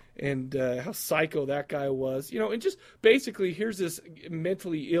and how psycho that guy was, and just basically here's this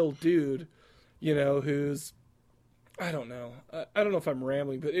mentally ill dude, who's, I don't know if I'm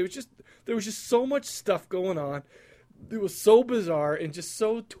rambling, but there was just so much stuff going on. It was so bizarre and just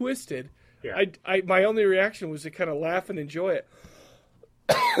so twisted. Yeah. My only reaction was to kind of laugh and enjoy it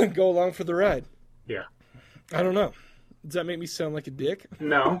and go along for the ride. Yeah. I don't know. Does that make me sound like a dick?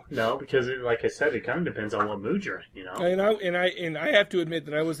 No, because like I said, it kind of depends on what mood you're in, And I have to admit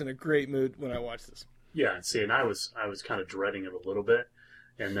that I was in a great mood when I watched this. Yeah, and I was kind of dreading it a little bit,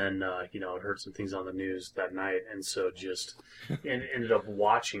 and then I heard some things on the news that night, and so just ended up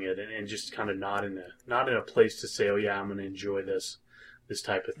watching it and just kind of not in a place to say, oh yeah, I'm going to enjoy this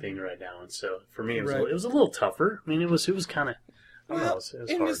type of thing right now. And so for me, it was a little tougher. I mean, it was kind of. It was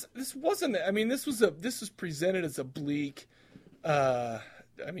hard. This wasn't. I mean, this was presented as a bleak, a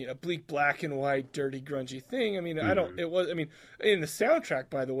bleak black and white, dirty, grungy thing. I mean, It was. I mean, in the soundtrack,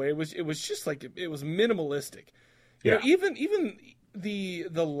 by the way, it was just like it was minimalistic. Even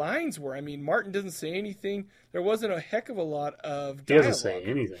the lines were. I mean, Martin doesn't say anything. There wasn't a heck of a lot of dialogue. He doesn't say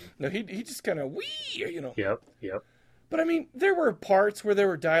anything. No, he just kind of Yep. But I mean, there were parts where there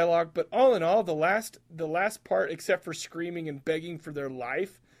were dialogue, but all in all, the last part, except for screaming and begging for their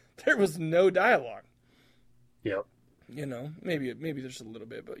life, there was no dialogue. Yep. Maybe there's a little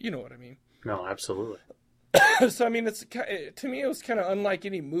bit, but you know what I mean. No, absolutely. So I mean, to me, it was kind of unlike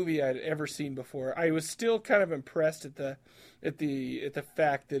any movie I'd ever seen before. I was still kind of impressed at the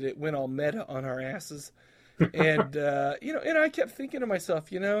fact that it went all meta on our asses, and and I kept thinking to myself,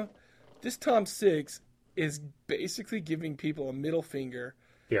 this Tom Six is basically giving people a middle finger.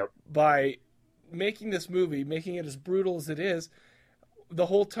 Yep. By making this movie, making it as brutal as it is, the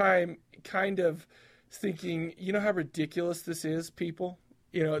whole time kind of thinking, how ridiculous this is, people,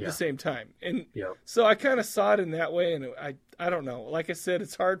 at the same time. And so I kind of saw it in that way, and I don't know. Like I said,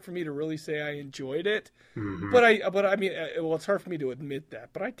 it's hard for me to really say I enjoyed it, but I mean, it's hard for me to admit that,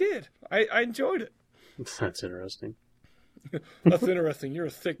 but I did. I enjoyed it. That's interesting. That's interesting. You're a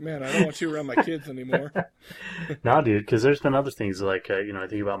thick man. I don't want you around my kids anymore. No, dude, because there's been other things like I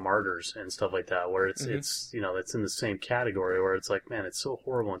think about Martyrs and stuff like that, where it's it's in the same category where it's like, man, it's so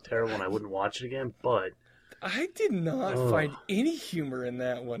horrible and terrible, and I wouldn't watch it again. But I did not find any humor in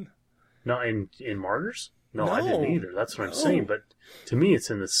that one. No, in Martyrs, no, I didn't either. That's what I'm saying. But to me, it's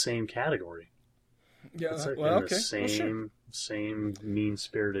in the same category. Yeah, it's like okay. Same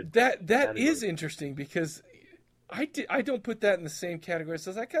mean-spirited. That category. is interesting because I don't put that in the same category.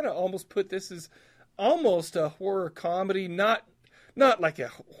 So I kind of almost put this as almost a horror comedy, not like a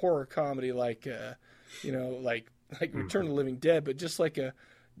horror comedy like like Return of the Living Dead, but just like a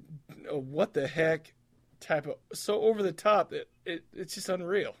what the heck type of, so over the top it's just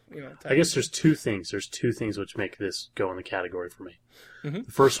unreal. I guess there's two things. There's two things which make this go in the category for me. Mm-hmm.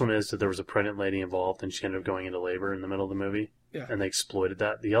 The first one is that there was a pregnant lady involved and she ended up going into labor in the middle of the movie. Yeah. And they exploited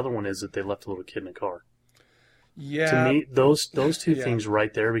that. The other one is that they left a little kid in a car. Yeah. To me, those two things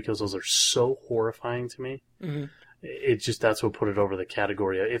right there, because those are so horrifying to me. Mm-hmm. That's what put it over the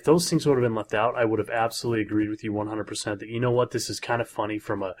category. If those things would have been left out, I would have absolutely agreed with you 100% that, you know what, this is kind of funny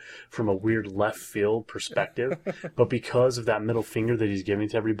from a weird left field perspective. But because of that middle finger that he's giving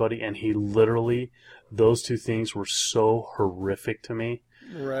to everybody, and he literally, those two things were so horrific to me.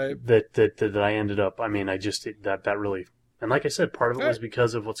 Right. That I ended up, I mean, that really, and like I said, part of it was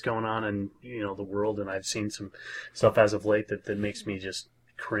because of what's going on in, the world, and I've seen some stuff as of late that makes me just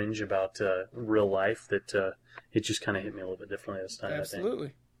cringe about real life that it just kind of hit me a little bit differently this time. Absolutely. I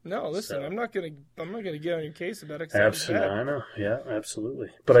think. No, listen, so, I'm not gonna get on your case about it. Absolutely, I know. Yeah, absolutely.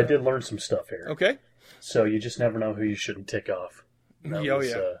 But I did learn some stuff here. Okay. So you just never know who you shouldn't tick off. That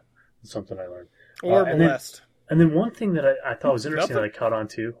was, something I learned. Or molest. And then one thing that I thought was interesting that I caught on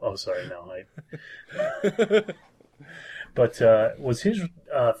to. Oh, sorry, no. But was his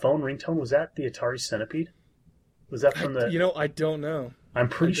phone ringtone, was that the Atari Centipede? Was that from the... I don't know. I'm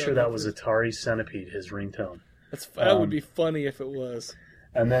pretty sure that was Atari Centipede, his ringtone. That would be funny if it was.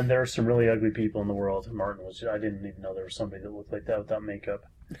 And then there are some really ugly people in the world. Martin was... I didn't even know there was somebody that looked like that without makeup.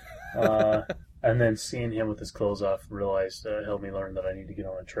 And then seeing him with his clothes off, realized helped me learn that I need to get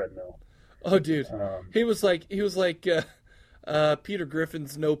on a treadmill. Oh, dude, he was like Peter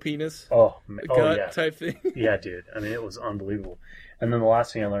Griffin's no penis. Gut type thing. Yeah, dude. I mean, it was unbelievable. And then the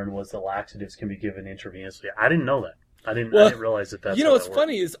last thing I learned was that laxatives can be given intravenously. I didn't know that. I didn't realize that. That's what's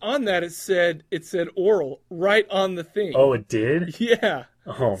funny is on that it said oral right on the thing. Oh, it did? Yeah.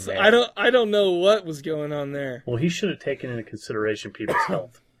 Oh, so man. I don't know what was going on there. Well, he should have taken into consideration people's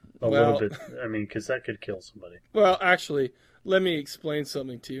health a little bit. I mean, because that could kill somebody. Well, actually, let me explain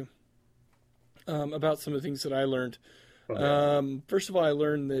something to you about some of the things that I learned. Okay. First of all, I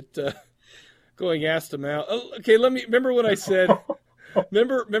learned that going ass to mouth. Oh, okay, remember what I said.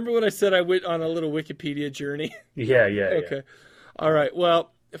 Remember when I said I went on a little Wikipedia journey? Yeah. Okay. Yeah. All right.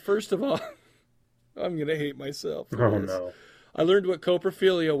 Well, first of all, I'm gonna hate myself. Oh no. I learned what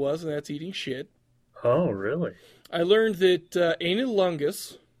coprophilia was, and that's eating shit. Oh, really? I learned that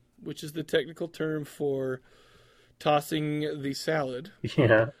analungus, which is the technical term for tossing the salad,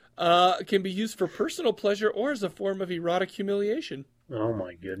 can be used for personal pleasure or as a form of erotic humiliation. Oh,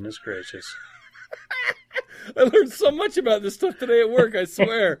 my goodness gracious. I learned so much about this stuff today at work, I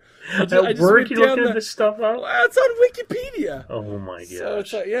swear. At work you looked this stuff up? Well, it's on Wikipedia. Oh, my gosh. So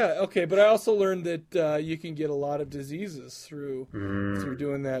it's okay. But I also learned that you can get a lot of diseases through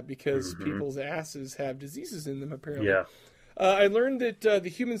doing that because people's asses have diseases in them, apparently. Yeah. I learned that The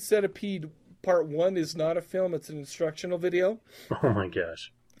Human Centipede Part 1 is not a film. It's an instructional video. Oh, my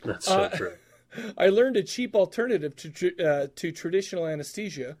gosh. That's so true. I learned a cheap alternative to traditional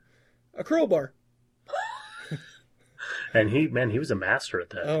anesthesia, a crowbar. And he was a master at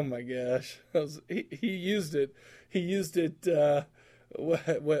that. Oh my gosh, he used it. He used it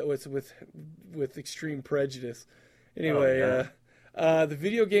with extreme prejudice. Anyway, the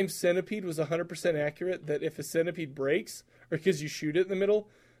video game Centipede was 100% accurate. That if a centipede breaks, or because you shoot it in the middle,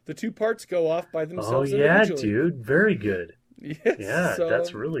 the two parts go off by themselves. Oh yeah, dude, very good. Yes, yeah,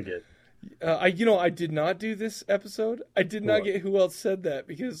 that's really good. I did not do this episode. I did not get who else said that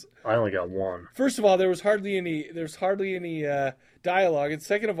because I only got one. First of all, there was hardly any dialogue, and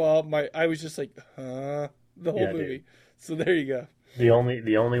second of all, I was just like, the whole movie. Dude. So there you go. The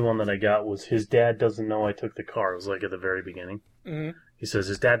only one that I got was his dad doesn't know I took the car. It was like at the very beginning. Mm-hmm. He says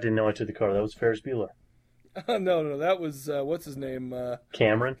his dad didn't know I took the car. That was Ferris Bueller. No, that was what's his name?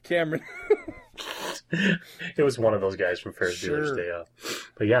 Cameron. It was one of those guys from Ferris Bueller's Day Off.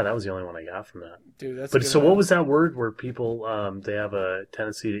 But yeah, that was the only one I got from that. Dude, that's. But so, what was that word where people they have a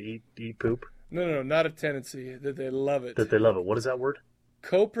tendency to eat poop? No, not a tendency. That they love it. That they love it. What is that word?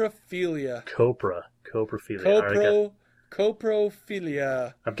 Coprophilia. Coprophilia.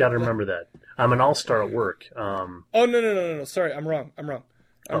 Coprophilia. I've got to remember that. I'm an all-star at work. Oh no. Sorry, I'm wrong.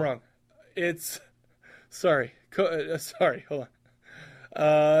 It's sorry. Sorry. Hold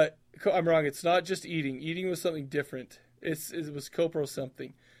on. I'm wrong. It's not just eating. Eating was something different. It was copro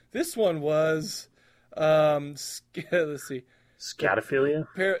something. This one was, let's see. Scatophilia?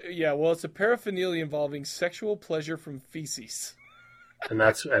 It's a paraphernalia involving sexual pleasure from feces.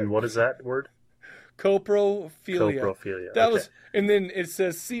 And what is that word? Coprophilia. That was, and then it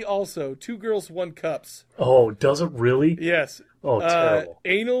says, see also, 2 girls, 1 cups. Oh, does it really? Yes. Oh, terrible.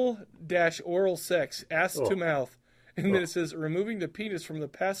 Anal-oral sex, ass to mouth. And then it says, removing the penis from the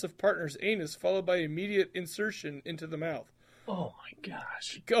passive partner's anus, followed by immediate insertion into the mouth. Oh, my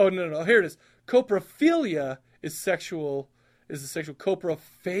gosh. Oh, no. Here it is. Coprophilia is sexual.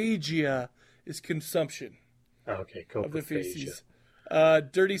 Coprophagia is consumption. Okay, coprophagia. Of the feces.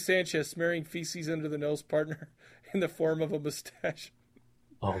 Dirty Sanchez smearing feces under the nose partner in the form of a mustache.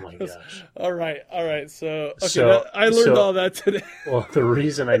 Oh my gosh! All right. So I learned all that today. Well, the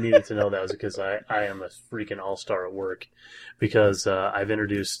reason I needed to know that was because I am a freaking all-star at work, because I've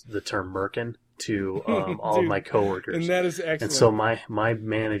introduced the term merkin to all of my coworkers, and that is excellent. And so my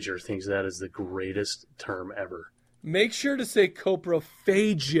manager thinks that is the greatest term ever. Make sure to say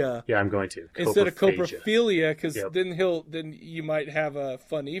coprophagia. Yeah, I'm going to. Instead of coprophilia, because then you might have a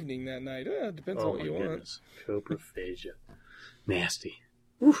fun evening that night. Depends on what you want. Coprophagia. Nasty.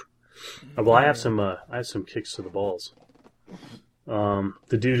 Oof. Well, I have some kicks to the balls.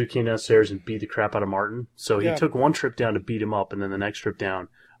 The dude who came downstairs and beat the crap out of Martin. So he took one trip down to beat him up, and then the next trip down,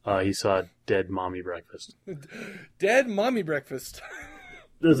 he saw dead mommy breakfast. Dead mommy breakfast.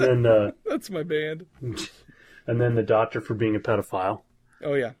 And then that's my band. And then the doctor for being a pedophile.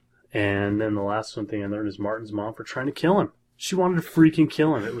 Oh yeah. And then the last one thing I learned is Martin's mom for trying to kill him. She wanted to freaking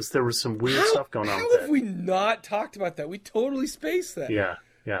kill him. There was some weird stuff going on with that. How have we not talked about that? We totally spaced that.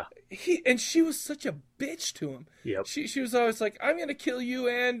 Yeah. She was such a bitch to him. Yep. She was always like, I'm gonna kill you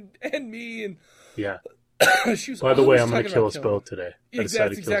and me and yeah. She was By the way, I'm gonna kill us both today. That's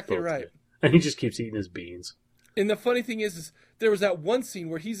exactly right. Today. And he just keeps eating his beans. And the funny thing is there was that one scene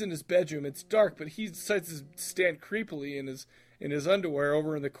where he's in his bedroom. It's dark, but he decides to stand creepily in his underwear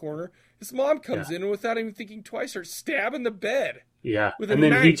over in the corner. His mom comes in and without even thinking twice, starts stabbing the bed. Yeah. With and a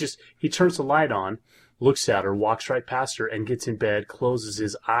then knife. he turns the light on, looks at her, walks right past her, and gets in bed, closes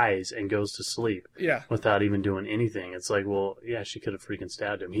his eyes, and goes to sleep. Yeah. Without even doing anything. It's like, well, yeah, she could have freaking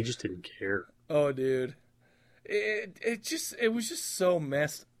stabbed him. He just didn't care. Oh, dude. It was just so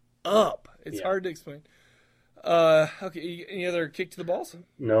messed up. It's hard to explain. Okay, any other kick to the balls?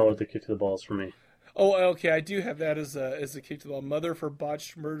 No, the kick to the balls for me. Oh, okay, I do have that as a kick to the ball. Mother for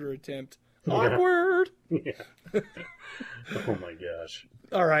botched murder attempt. Awkward. Yeah. Oh my gosh.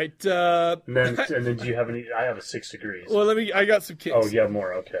 All right. And then do you have any? I have a 6 degrees. Well, I got some kicks. Oh, you have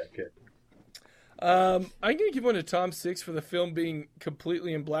more. Okay, good. I'm gonna give one to Tom Six for the film being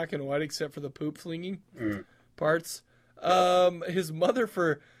completely in black and white except for the poop flinging parts. His mother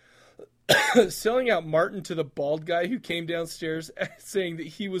for selling out Martin to the bald guy who came downstairs saying that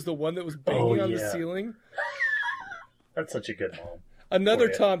he was the one that was banging on the ceiling. That's such a good mom. Another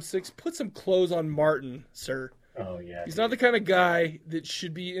Tom Six, put some clothes on Martin, sir. Oh yeah. He's not the kind of guy that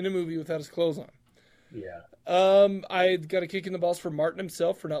should be in a movie without his clothes on. Yeah. I got a kick in the balls for Martin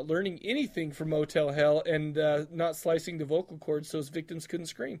himself for not learning anything from Motel Hell and not slicing the vocal cords so his victims couldn't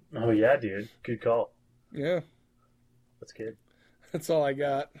scream. Oh yeah, dude. Good call. Yeah. That's good. That's all I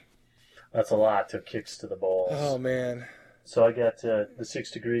got. That's a lot of kicks to the balls. Oh, man. So I got the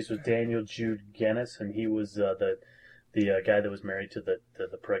 6 degrees with Daniel Jude Guinness, and he was the guy that was married to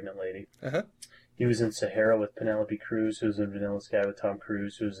the pregnant lady. Uh-huh. He was in Sahara with Penelope Cruz, who was in Vanilla Sky with Tom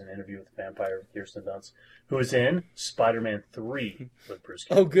Cruise, who was in Interview with the Vampire with Kirsten Dunst, who was in Spider-Man 3 with Bruce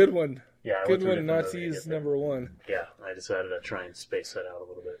Campbell. Oh, good one. Yeah, good one not to use number one. Yeah, I decided to try and space that out a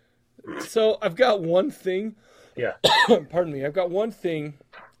little bit. So I've got one thing. Yeah. Pardon me. I've got one thing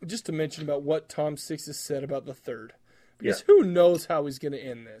just to mention about what Tom Six has said about the third. Because who knows how he's going to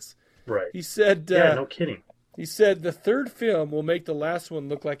end this. Right. He said... yeah, no kidding. He said the third film will make the last one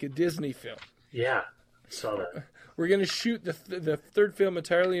look like a Disney film. Yeah, I saw that. We're going to shoot the third film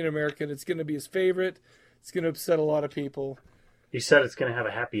entirely in America, and it's going to be his favorite. It's going to upset a lot of people. He said it's going to have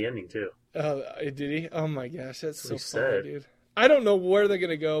a happy ending, too. Did he? Oh, my gosh. That's so funny, dude. I don't know where they're going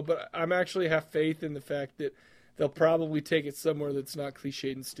to go, but I'm actually have faith in the fact that they'll probably take it somewhere that's not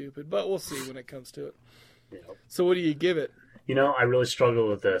cliched and stupid. But we'll see when it comes to it. Yep. So what do you give it? You know, I really struggle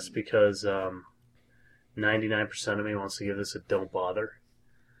with this because 99% of me wants to give this a don't bother.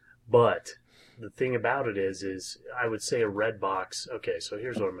 But the thing about it is I would say a red box. Okay, so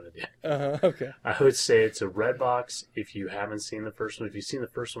here's what I'm going to do. Okay. I would say it's a red box if you haven't seen the first one. If you've seen the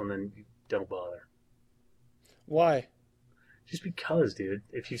first one, then don't bother. Why? Just because, dude.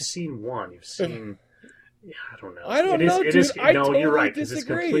 If you've seen one, you've seen... Yeah, I don't know. I don't know, dude. I totally you're right.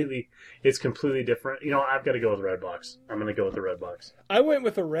 Disagree. It's completely different. You know, I've got to go with the red box. I'm going to go with the red box. I went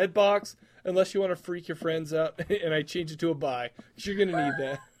with a red box, unless you want to freak your friends out, and I changed it to a buy. Because you're going to need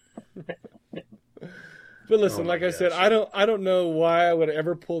that. But listen, like I said, I don't know why I would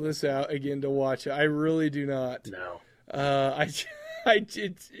ever pull this out again to watch it. I really do not. No.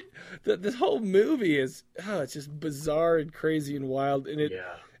 This whole movie is it's just bizarre and crazy and wild, and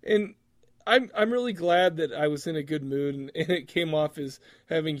and I'm really glad that I was in a good mood and it came off as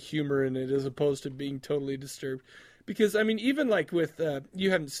having humor in it as opposed to being totally disturbed. Because I mean, even like with you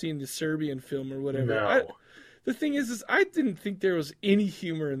haven't seen the Serbian film or whatever. No. The thing is I didn't think there was any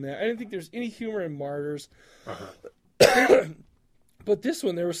humor in that. I didn't think there was any humor in Martyrs. Uh-huh. But this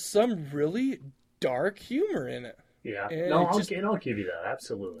one, there was some really dark humor in it. Yeah, I'll give you that.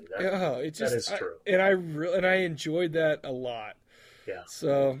 Absolutely, that is true. And I enjoyed that a lot. Yeah.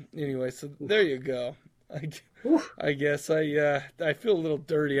 So anyway, there you go. I guess I feel a little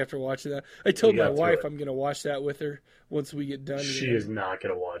dirty after watching that. I told my wife I'm going to watch that with her once we get done. She is not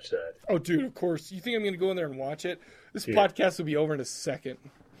going to watch that. Oh, dude, of course. You think I'm going to go in there and watch it? This podcast will be over in a second.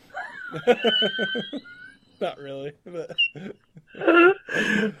 Not really, but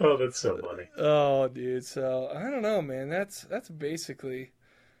oh, that's so funny. Oh, dude. So I don't know, man. That's basically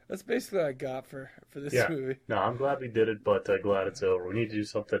That's basically what I got for this movie. No, I'm glad we did it, but glad it's over. We need to do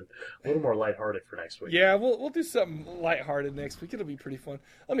something a little more lighthearted for next week. Yeah, we'll do something lighthearted next week. It'll be pretty fun.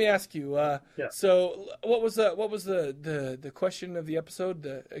 Let me ask you. So what was the question of the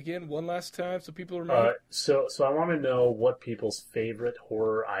episode? Again, one last time, so people remember. So I want to know what people's favorite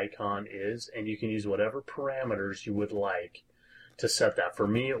horror icon is, and you can use whatever parameters you would like to set that. For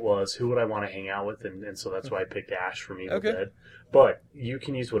me, it was who would I want to hang out with, and so that's why I picked Ash from Evil Dead. But you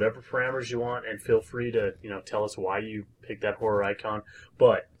can use whatever parameters you want, and feel free to tell us why you picked that horror icon.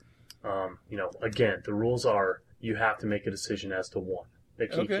 But again, the rules are you have to make a decision as to one.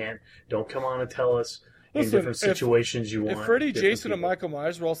 Like you don't come on and tell us in different situations you want. If Freddy, Jason, and Michael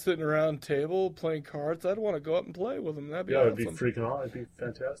Myers were all sitting around a table playing cards, I'd want to go up and play with them. That'd be awesome. It'd be freaking awesome. It'd be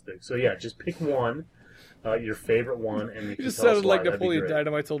fantastic. So yeah, just pick one. Your favorite one, and you just sounded like Napoleon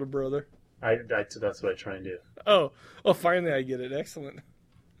Dynamite's older brother. That's what I try and do. Oh, finally I get it. Excellent.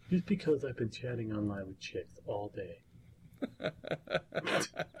 Just because I've been chatting online with chicks all day.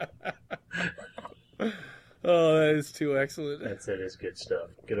 Oh, that is too excellent. That is good stuff.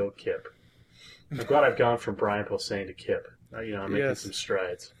 Good old Kip. I'm glad I've gone from Brian Posehn to Kip. I'm making some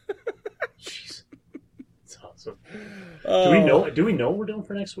strides. Jeez, it's awesome. Do we know what we're doing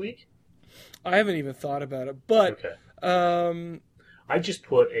for next week? I haven't even thought about it, but I just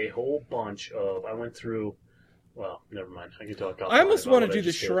put a whole bunch of. I went through. Well, never mind. I can talk. I almost want to do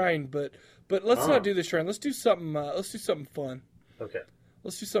the shrine, but let's not do the shrine. Let's do something. Let's do something fun. Okay.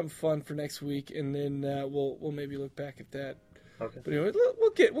 Let's do something fun for next week, and then we'll maybe look back at that. Okay. But anyway,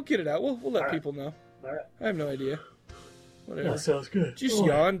 we'll get it out. We'll let people know. All right. I have no idea. Whatever. Yeah, sounds good. Did you just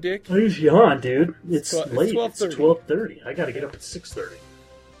yawn, Dick? I just yawn, dude. It's late. It's 12:30. I got to get up at 6:30.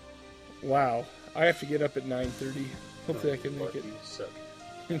 Wow. I have to get up at 9:30. Hopefully I can make it.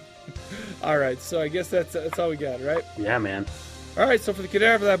 All right, so I guess that's all we got, right? Yeah, man. All right, so for the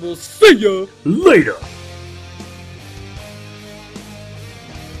Cadaver Lab, we'll see you later.